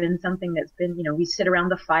general has been something that's been, you know, we sit around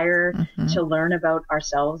the fire to learn about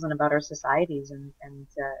ourselves and about our societies, and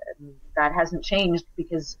that hasn't changed,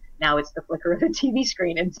 because now it's the flicker of a TV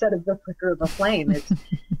screen instead of the flicker of a flame.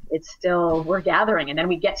 It's still, we're gathering, and then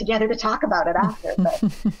we get together to talk about it after. But,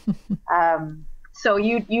 so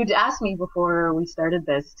you'd asked me before we started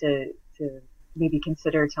this to maybe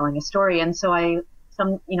consider telling a story. And so I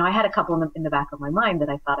had a couple in the back of my mind that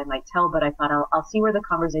I thought I might tell, but I thought I'll see where the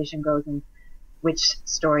conversation goes and which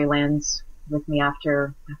story lands with me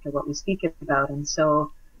after what we speak about. And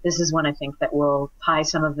so this is one I think that will tie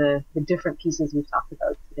some of the different pieces we've talked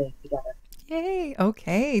about today together. Yay.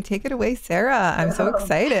 Okay. Take it away, Sarah. I'm so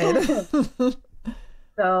excited.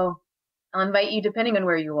 So I'll invite you, depending on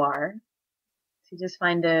where you are, to just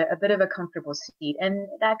find a bit of a comfortable seat. And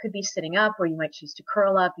that could be sitting up, or you might choose to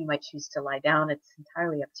curl up. You might choose to lie down. It's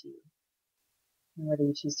entirely up to you. And whether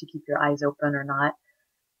you choose to keep your eyes open or not,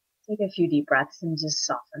 take a few deep breaths and just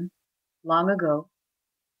soften. Long ago,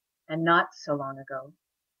 and not so long ago,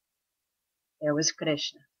 there was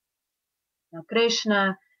Krishna. Now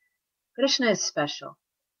Krishna is special.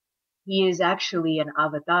 He is actually an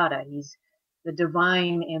avatara. He's the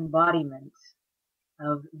divine embodiment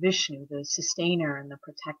of Vishnu, the sustainer and the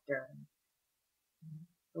protector,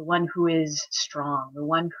 the one who is strong, the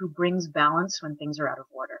one who brings balance when things are out of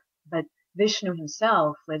order. But Vishnu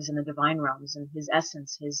himself lives in the divine realms, and his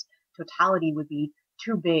essence, his totality would be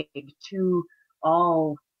too big, too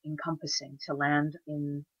all-encompassing to land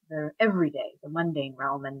in the everyday, the mundane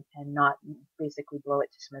realm, and not basically blow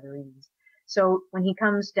it to smithereens. So when he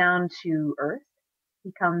comes down to earth,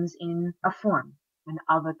 he comes in a form, an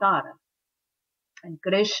avatara. And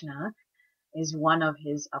Krishna is one of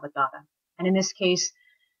his avatara. And in this case,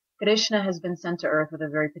 Krishna has been sent to earth with a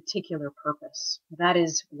very particular purpose. That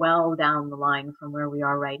is well down the line from where we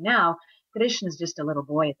are right now. Krishna is just a little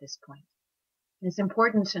boy at this point. And it's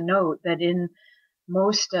important to note that in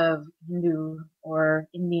most of Hindu or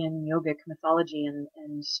Indian yogic mythology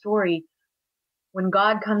and story, when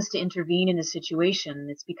God comes to intervene in a situation,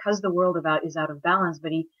 it's because the world is out of balance,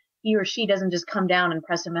 but he or she doesn't just come down and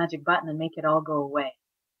press a magic button and make it all go away.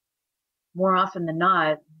 More often than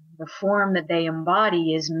not, the form that they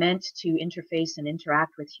embody is meant to interface and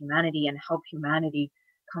interact with humanity and help humanity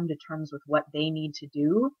come to terms with what they need to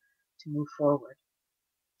do to move forward.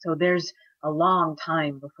 So there's a long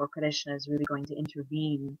time before Krishna is really going to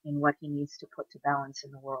intervene in what he needs to put to balance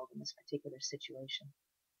in the world in this particular situation.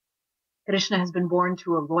 Krishna has been born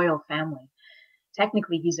to a royal family.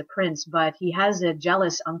 Technically, he's a prince, but he has a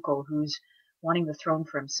jealous uncle who's wanting the throne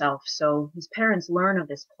for himself. So his parents learn of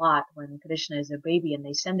this plot when Krishna is a baby and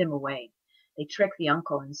they send him away. They trick the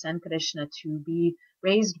uncle and send Krishna to be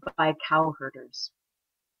raised by cow herders.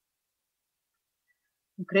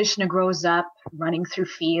 And Krishna grows up running through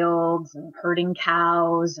fields and herding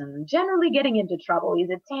cows and generally getting into trouble.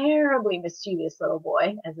 He's a terribly mischievous little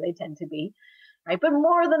boy, as they tend to be. Right, but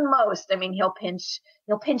more than most, I mean, he'll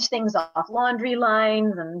pinch things off laundry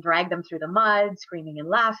lines and drag them through the mud, screaming and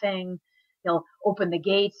laughing. He'll open the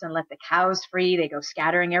gates and let the cows free. They go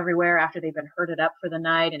scattering everywhere after they've been herded up for the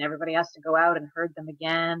night, and everybody has to go out and herd them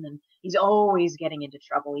again. And he's always getting into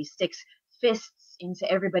trouble. He sticks fists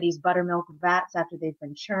into everybody's buttermilk vats after they've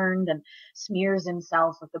been churned and smears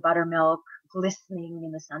himself with the buttermilk glistening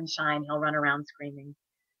in the sunshine. He'll run around screaming.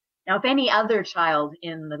 Now, if any other child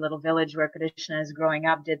in the little village where Krishna is growing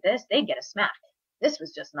up did this, they'd get a smack. This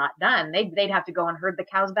was just not done. They'd have to go and herd the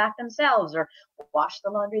cows back themselves, or wash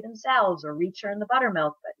the laundry themselves, or rechurn the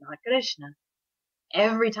buttermilk, but not Krishna.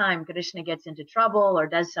 Every time Krishna gets into trouble or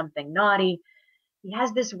does something naughty, he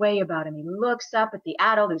has this way about him. He looks up at the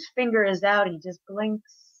adult whose finger is out, and he just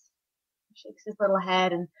blinks, shakes his little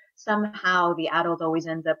head, and somehow the adult always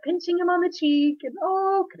ends up pinching him on the cheek, and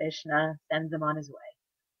Krishna sends him on his way.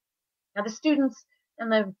 Now the students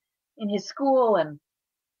in his school and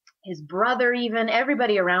his brother even,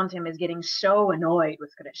 everybody around him is getting so annoyed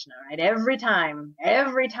with Krishna, right? Every time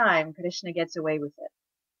Krishna gets away with it.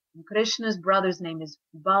 And Krishna's brother's name is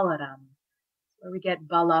Balaram. That's where we get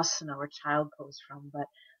Balasana or child pose from. But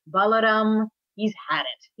Balaram, he's had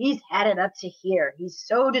it. He's had it up to here. He's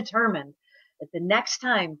so determined that the next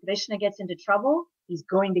time Krishna gets into trouble, he's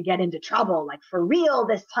going to get into trouble, like for real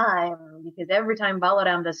this time, because every time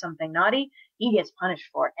Balaram does something naughty, he gets punished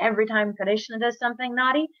for it. Every time Krishna does something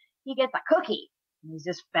naughty, he gets a cookie, and he's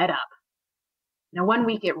just fed up. Now, one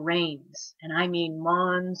week it rains, and I mean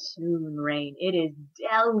monsoon rain. It is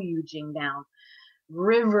deluging down,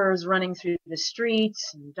 rivers running through the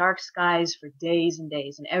streets, and dark skies for days and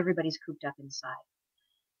days, and everybody's cooped up inside.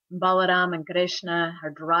 Balaram and Krishna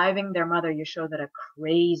are driving their mother, Yashodhara,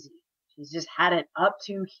 crazy. She's just had it up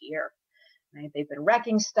to here. Right? They've been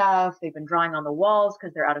wrecking stuff. They've been drawing on the walls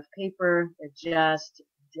because they're out of paper. They're just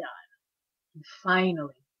done. And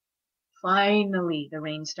finally, the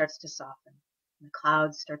rain starts to soften. And the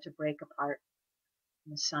clouds start to break apart.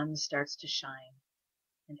 And the sun starts to shine.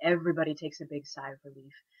 And everybody takes a big sigh of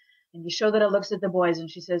relief. And Yashodhara looks at the boys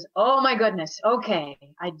and she says, "Oh my goodness, okay,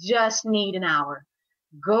 I just need an hour.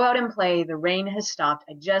 Go out and play. The rain has stopped.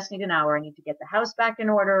 I just need an hour. I need to get the house back in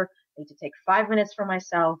order. I need to take 5 minutes for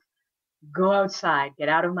myself. Go outside. Get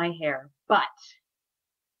out of my hair. But,"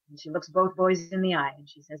 and she looks both boys in the eye and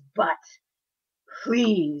she says, "But,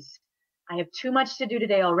 please, I have too much to do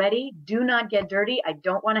today already. Do not get dirty. I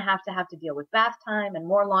don't want to have to deal with bath time and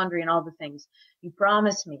more laundry and all the things. You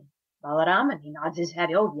promise me." Balaram, and he nods his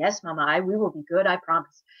head. "Oh, yes, Mama, we will be good. I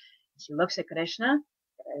promise." And she looks at Krishna.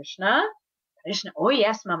 Krishna, "Oh,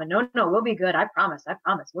 yes, Mama. No, we'll be good. I promise.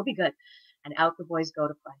 We'll be good." And out the boys go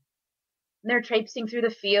to play. And they're traipsing through the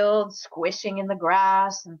fields, squishing in the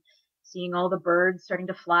grass, and seeing all the birds starting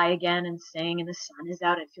to fly again and sing, and the sun is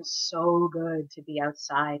out. It feels so good to be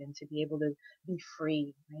outside and to be able to be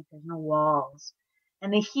free, right? There's no walls.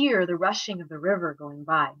 And they hear the rushing of the river going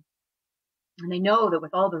by. And they know that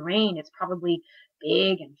with all the rain, it's probably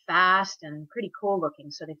big and fast and pretty cool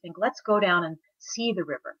looking. So they think, let's go down and see the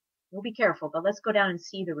river. We'll be careful, but let's go down and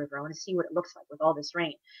see the river. I want to see what it looks like with all this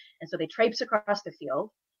rain. And so they traipse across the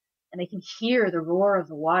field, and they can hear the roar of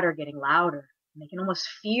the water getting louder. And they can almost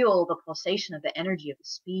feel the pulsation of the energy of the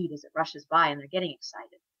speed as it rushes by, and they're getting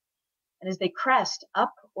excited. And as they crest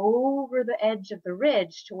up over the edge of the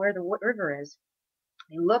ridge to where the river is,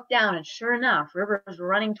 they look down, and sure enough, river is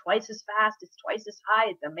running twice as fast, it's twice as high,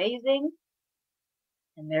 it's amazing.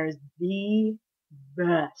 And there's the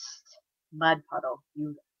best mud puddle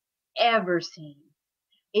you've ever seen.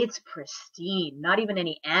 It's pristine. Not even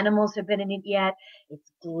any animals have been in it yet.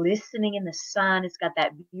 It's glistening in the sun. It's got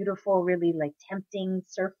that beautiful, really like tempting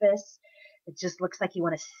surface. It just looks like you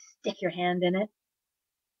want to stick your hand in it.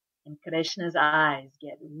 And Krishna's eyes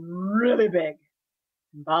get really big.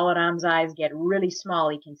 And Balaram's eyes get really small.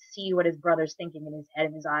 He can see what his brother's thinking in his head,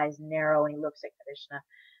 and his eyes narrow, and he looks at Krishna.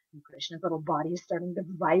 And Krishna's little body is starting to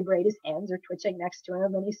vibrate. His hands are twitching next to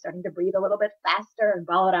him, and he's starting to breathe a little bit faster. And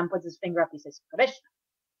Balaram puts his finger up. He says, Krishna.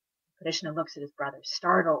 Krishna looks at his brother,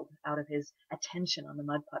 startled out of his attention on the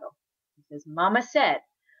mud puddle. He says, Mama said,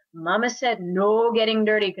 no getting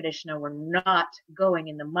dirty, Krishna. We're not going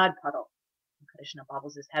in the mud puddle. And Krishna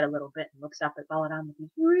bobbles his head a little bit and looks up at Balaram with these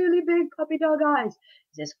really big puppy dog eyes.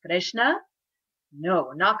 He says, Krishna, no,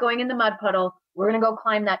 we're not going in the mud puddle. We're going to go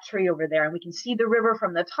climb that tree over there, and we can see the river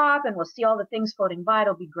from the top, and we'll see all the things floating by.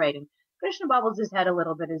 It'll be great. And Krishna bobbles his head a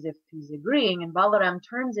little bit as if he's agreeing, and Balaram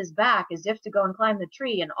turns his back as if to go and climb the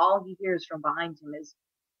tree, and all he hears from behind him is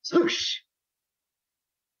swoosh.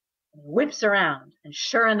 And he whips around, and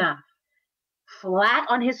sure enough, flat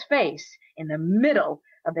on his face in the middle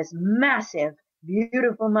of this massive,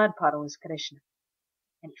 beautiful mud puddle is Krishna.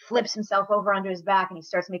 And he flips himself over onto his back, and he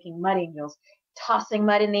starts making mud angels, tossing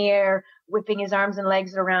mud in the air, whipping his arms and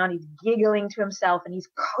legs around. He's giggling to himself, and he's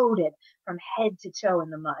coated from head to toe in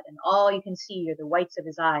the mud. And all you can see are the whites of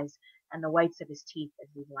his eyes and the whites of his teeth as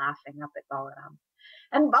he's laughing up at Balaram.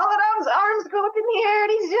 And Balaram's arms go up in the air,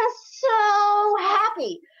 and he's just so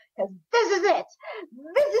happy. Because this is it.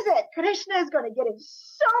 This is it. Krishna is going to get in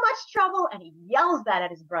so much trouble. And he yells that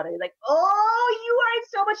at his brother. He's like, oh, you are in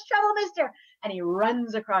so much trouble, mister. And he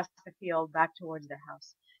runs across the field back towards their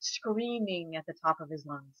house, screaming at the top of his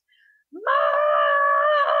lungs, Mom!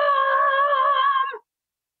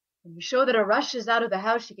 When you show that a rush is out of the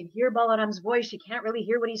house, she can hear Balaram's voice. She can't really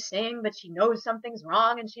hear what he's saying, but she knows something's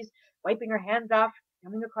wrong, and she's wiping her hands off,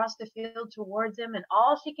 coming across the field towards him, and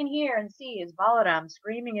all she can hear and see is Balaram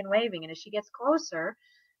screaming and waving. And as she gets closer,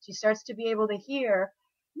 she starts to be able to hear,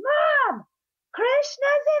 Mom!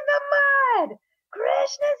 Krishna's in the mud!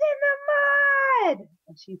 Krishna's in the mud!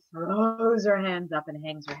 And she throws her hands up and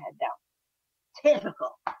hangs her head down.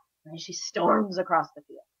 Typical. And she storms across the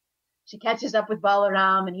field. She catches up with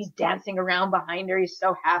Balaram, and he's dancing around behind her. He's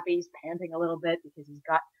so happy. He's panting a little bit because he's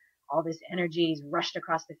got all this energy. He's rushed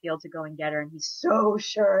across the field to go and get her, and he's so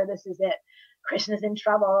sure this is it. Krishna's in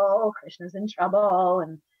trouble. Krishna's in trouble.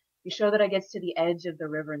 And Yashoda gets to the edge of the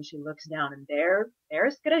river, and she looks down, and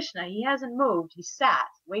there's Krishna. He hasn't moved. He sat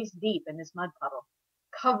waist deep in this mud puddle,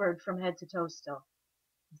 covered from head to toe still.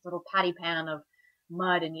 This little patty pan of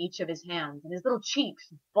mud in each of his hands, and his little cheeks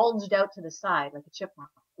bulged out to the side like a chipmunk,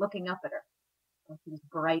 looking up at her with these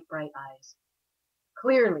bright, bright eyes.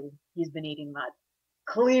 Clearly, he's been eating mud.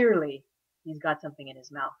 Clearly, he's got something in his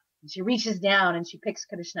mouth. And she reaches down, and she picks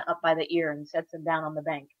Krishna up by the ear and sets him down on the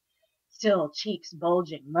bank. Still, cheeks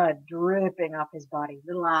bulging, mud dripping off his body,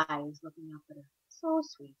 little eyes looking up at her. So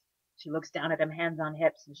sweet. She looks down at him, hands on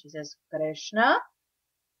hips, and she says, Krishna,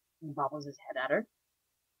 and bobbles his head at her.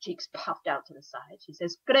 Cheeks puffed out to the side. She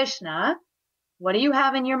says, Krishna, what do you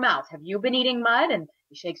have in your mouth? Have you been eating mud? And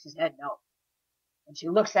he shakes his head, no. And she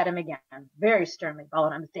looks at him again, very sternly.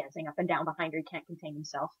 Balaram's dancing up and down behind her. He can't contain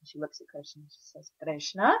himself. And she looks at Krishna. She says,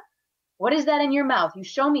 Krishna, what is that in your mouth? You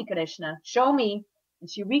show me, Krishna. Show me. And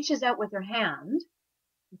she reaches out with her hand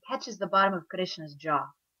and catches the bottom of Krishna's jaw.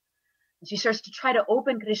 And she starts to try to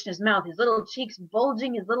open Krishna's mouth, his little cheeks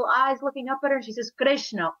bulging, his little eyes looking up at her. She says,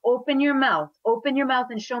 Krishna, open your mouth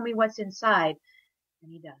and show me what's inside.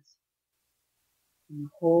 And he does. And the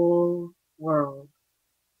whole world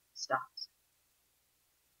stops.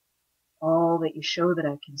 All that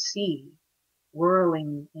Yashoda can see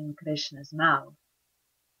whirling in Krishna's mouth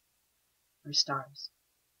are stars.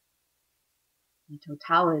 The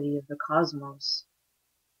totality of the cosmos,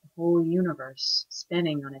 the whole universe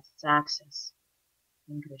spinning on its axis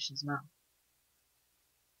in Krishna's mouth.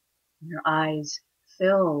 And her eyes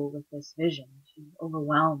fill with this vision. She's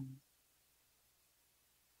overwhelmed.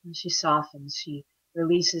 And she softens. She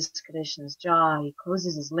releases Krishna's jaw. He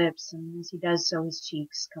closes his lips, and as he does so, his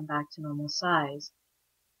cheeks come back to normal size.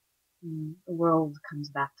 And the world comes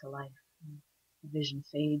back to life. And the vision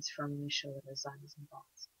fades from Yashoda's eyes and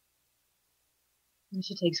thoughts. And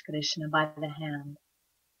she takes Krishna by the hand.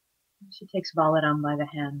 And she takes Balaram by the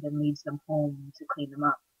hand and leads them home to clean them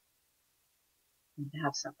up and to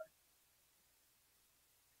have supper.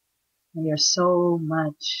 We are so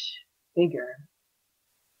much bigger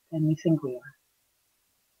than we think we are.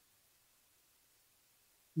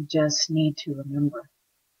 We just need to remember.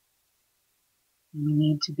 And we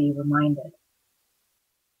need to be reminded.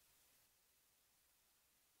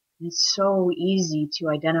 It's so easy to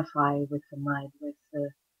identify with the mud, with the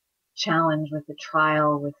challenge, with the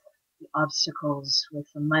trial, with the obstacles, with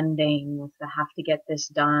the mundane, with the have to get this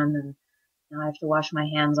done, and now I have to wash my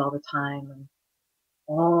hands all the time, and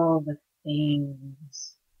all the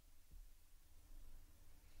things.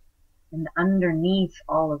 And underneath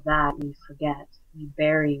all of that, we forget, we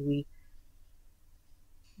bury, we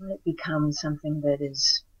let it become something that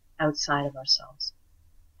is outside of ourselves.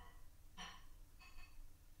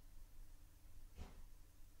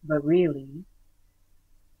 But really,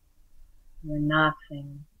 we're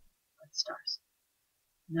nothing but stars.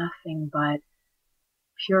 Nothing but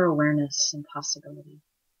pure awareness and possibility.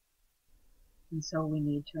 And so we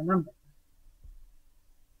need to remember that.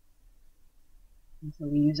 And so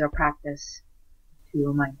we use our practice to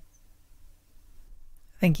remind us.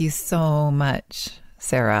 Thank you so much,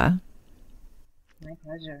 Sarah. My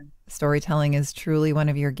pleasure. Storytelling is truly one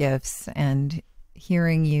of your gifts, and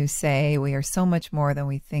hearing you say we are so much more than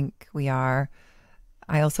we think we are,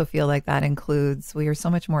 I also feel like that includes we are so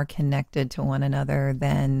much more connected to one another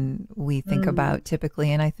than we think about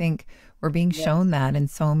typically. And I think we're being shown that in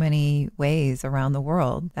so many ways around the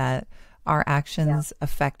world, that our actions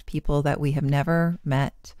affect people that we have never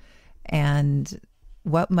met. And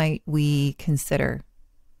what might we consider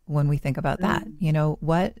when we think about that? You know,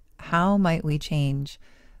 how might we change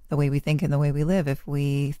the way we think and the way we live if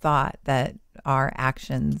we thought that our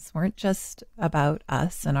actions weren't just about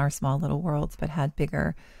us and our small little worlds, but had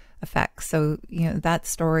bigger effects? So, you know, that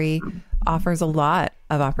story offers a lot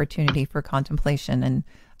of opportunity for contemplation. And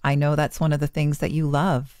I know that's one of the things that you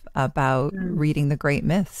love about reading the great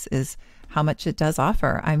myths, is how much it does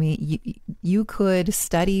offer. I mean, you could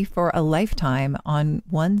study for a lifetime on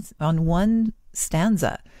one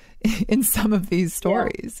stanza in some of these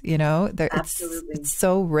stories, you know, it's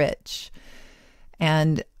so rich.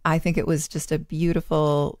 And I think it was just a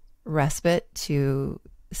beautiful respite to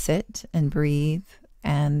sit and breathe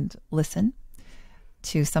and listen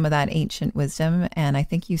to some of that ancient wisdom. And I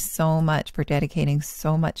thank you so much for dedicating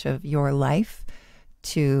so much of your life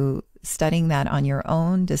to studying that on your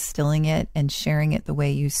own, distilling it and sharing it the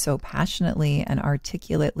way you so passionately and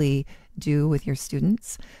articulately do with your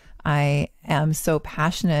students. I am so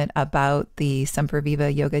passionate about the Semper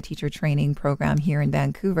Viva yoga teacher training program here in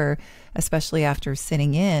Vancouver, especially after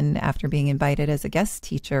being invited as a guest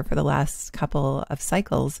teacher for the last couple of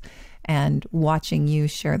cycles, and watching you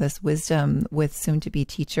share this wisdom with soon-to-be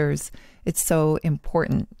teachers. It's so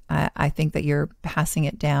important. I think that you're passing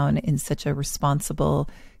it down in such a responsible,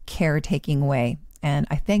 caretaking way. And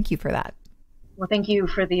I thank you for that. Well, thank you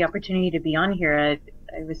for the opportunity to be on here.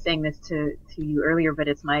 I was saying this to you earlier, but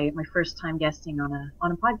it's my first time guesting on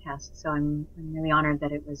a podcast, so I'm really honored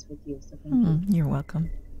that it was with you. So thank you. You're welcome.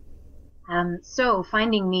 So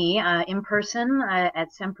finding me in person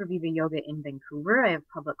at Semper Viva Yoga in Vancouver. I have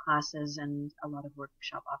public classes and a lot of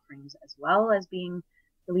workshop offerings, as well as being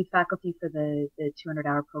the lead faculty for the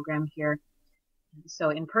 200-hour program here. So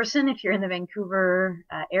in person, if you're in the Vancouver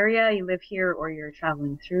area, you live here, or you're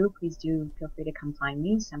traveling through, please do feel free to come find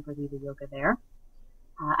me, Semper Viva Yoga there.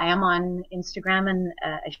 I am on Instagram, and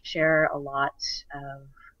I share a lot of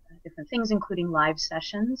different things, including live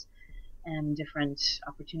sessions and different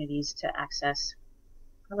opportunities to access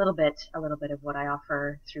a little bit of what I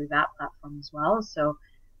offer through that platform as well. So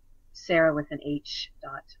Sarah with an H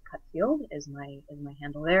 .Cutfield is my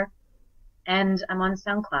handle there. And I'm on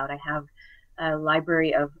SoundCloud. I have a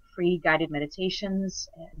library of free guided meditations,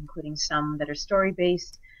 including some that are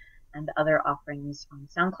story-based, and other offerings on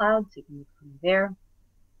SoundCloud, so you can look for me there.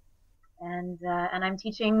 And I'm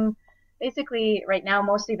teaching basically right now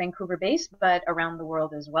mostly Vancouver-based, but around the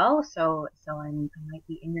world as well. So I might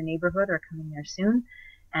be in your neighborhood or coming there soon.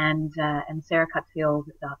 And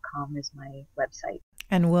sarahcutfield.com is my website.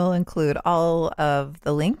 And we'll include all of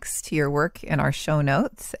the links to your work in our show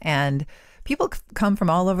notes. And people come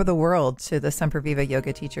from all over the world to the Semper Viva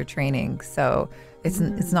yoga teacher training. So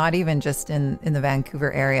it's not even just in the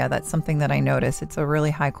Vancouver area. That's something that I notice. It's a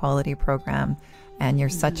really high quality program, and you're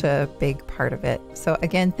such a big part of it. So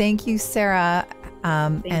again, thank you, Sarah.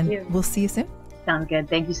 Thank you. We'll see you soon. Sounds good.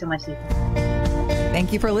 Thank you so much, Lisa.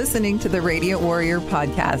 Thank you for listening to the Radiant Warrior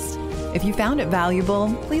podcast. If you found it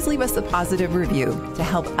valuable, please leave us a positive review to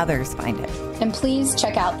help others find it. And please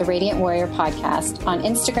check out the Radiant Warrior podcast on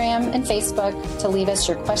Instagram and Facebook to leave us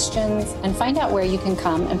your questions and find out where you can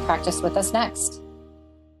come and practice with us next.